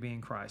to do to be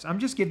in Christ. I'm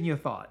just giving you a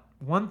thought,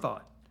 one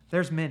thought.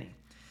 There's many.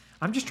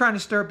 I'm just trying to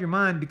stir up your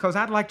mind because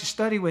I'd like to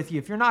study with you.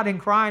 If you're not in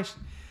Christ,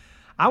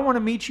 I want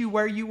to meet you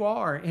where you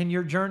are in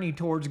your journey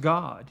towards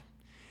God.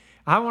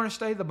 I want to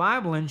study the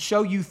Bible and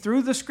show you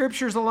through the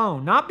Scriptures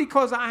alone, not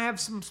because I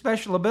have some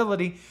special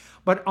ability,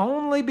 but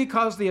only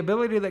because the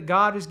ability that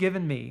God has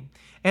given me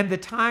and the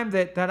time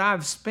that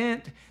I've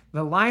spent,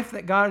 the life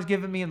that God has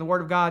given me in the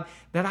Word of God,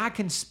 that I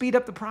can speed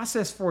up the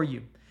process for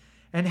you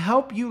and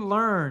help you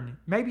learn.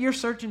 Maybe you're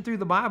searching through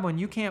the Bible and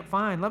you can't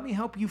find. Let me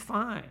help you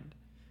find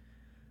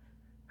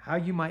how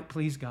you might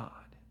please God.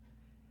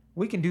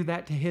 We can do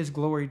that to His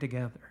glory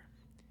together.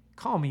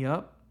 Call me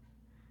up.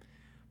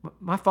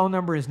 My phone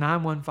number is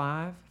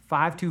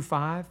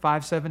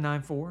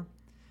 915-525-5794.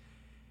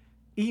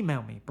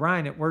 Email me,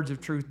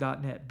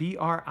 Brian@wordsoftruth.net,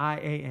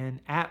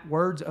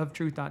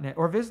 BRIAN@wordsoftruth.net,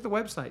 or visit the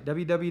website,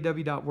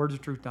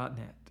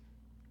 www.wordsoftruth.net.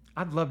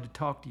 I'd love to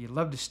talk to you,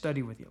 love to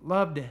study with you,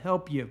 love to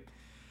help you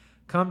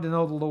come to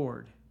know the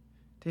Lord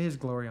to His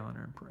glory,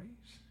 honor, and praise.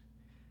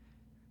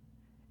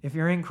 If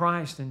you're in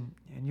Christ and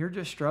you're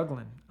just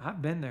struggling,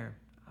 I've been there.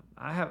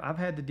 I've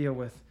had to deal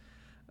with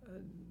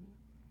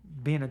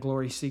being a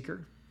glory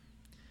seeker.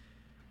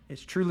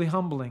 It's truly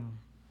humbling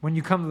when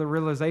you come to the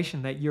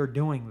realization that you're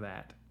doing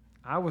that.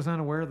 I was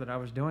unaware that I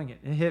was doing it.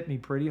 It hit me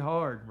pretty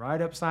hard,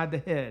 right upside the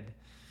head.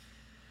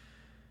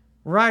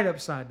 Right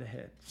upside the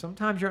head.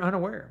 Sometimes you're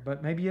unaware,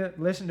 but maybe you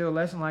listen to a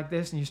lesson like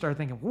this and you start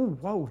thinking,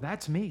 whoa,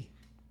 that's me.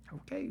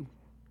 Okay,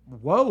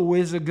 whoa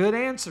is a good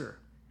answer.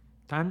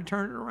 Time to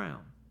turn it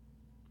around.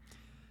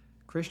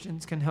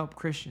 Christians can help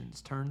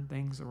Christians turn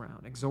things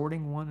around,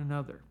 exhorting one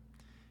another.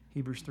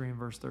 Hebrews 3 and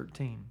verse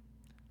 13.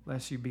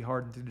 Lest you be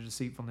hardened through the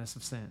deceitfulness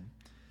of sin.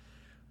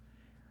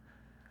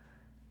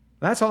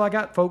 That's all I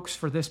got, folks,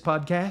 for this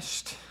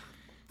podcast.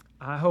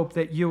 I hope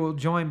that you will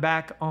join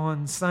back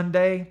on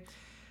Sunday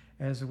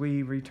as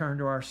we return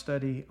to our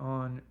study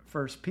on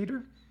 1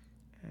 Peter.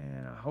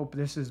 And I hope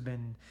this has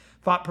been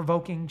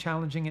thought-provoking,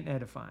 challenging, and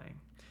edifying.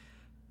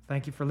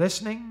 Thank you for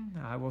listening.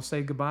 I will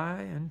say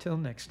goodbye until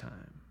next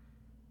time.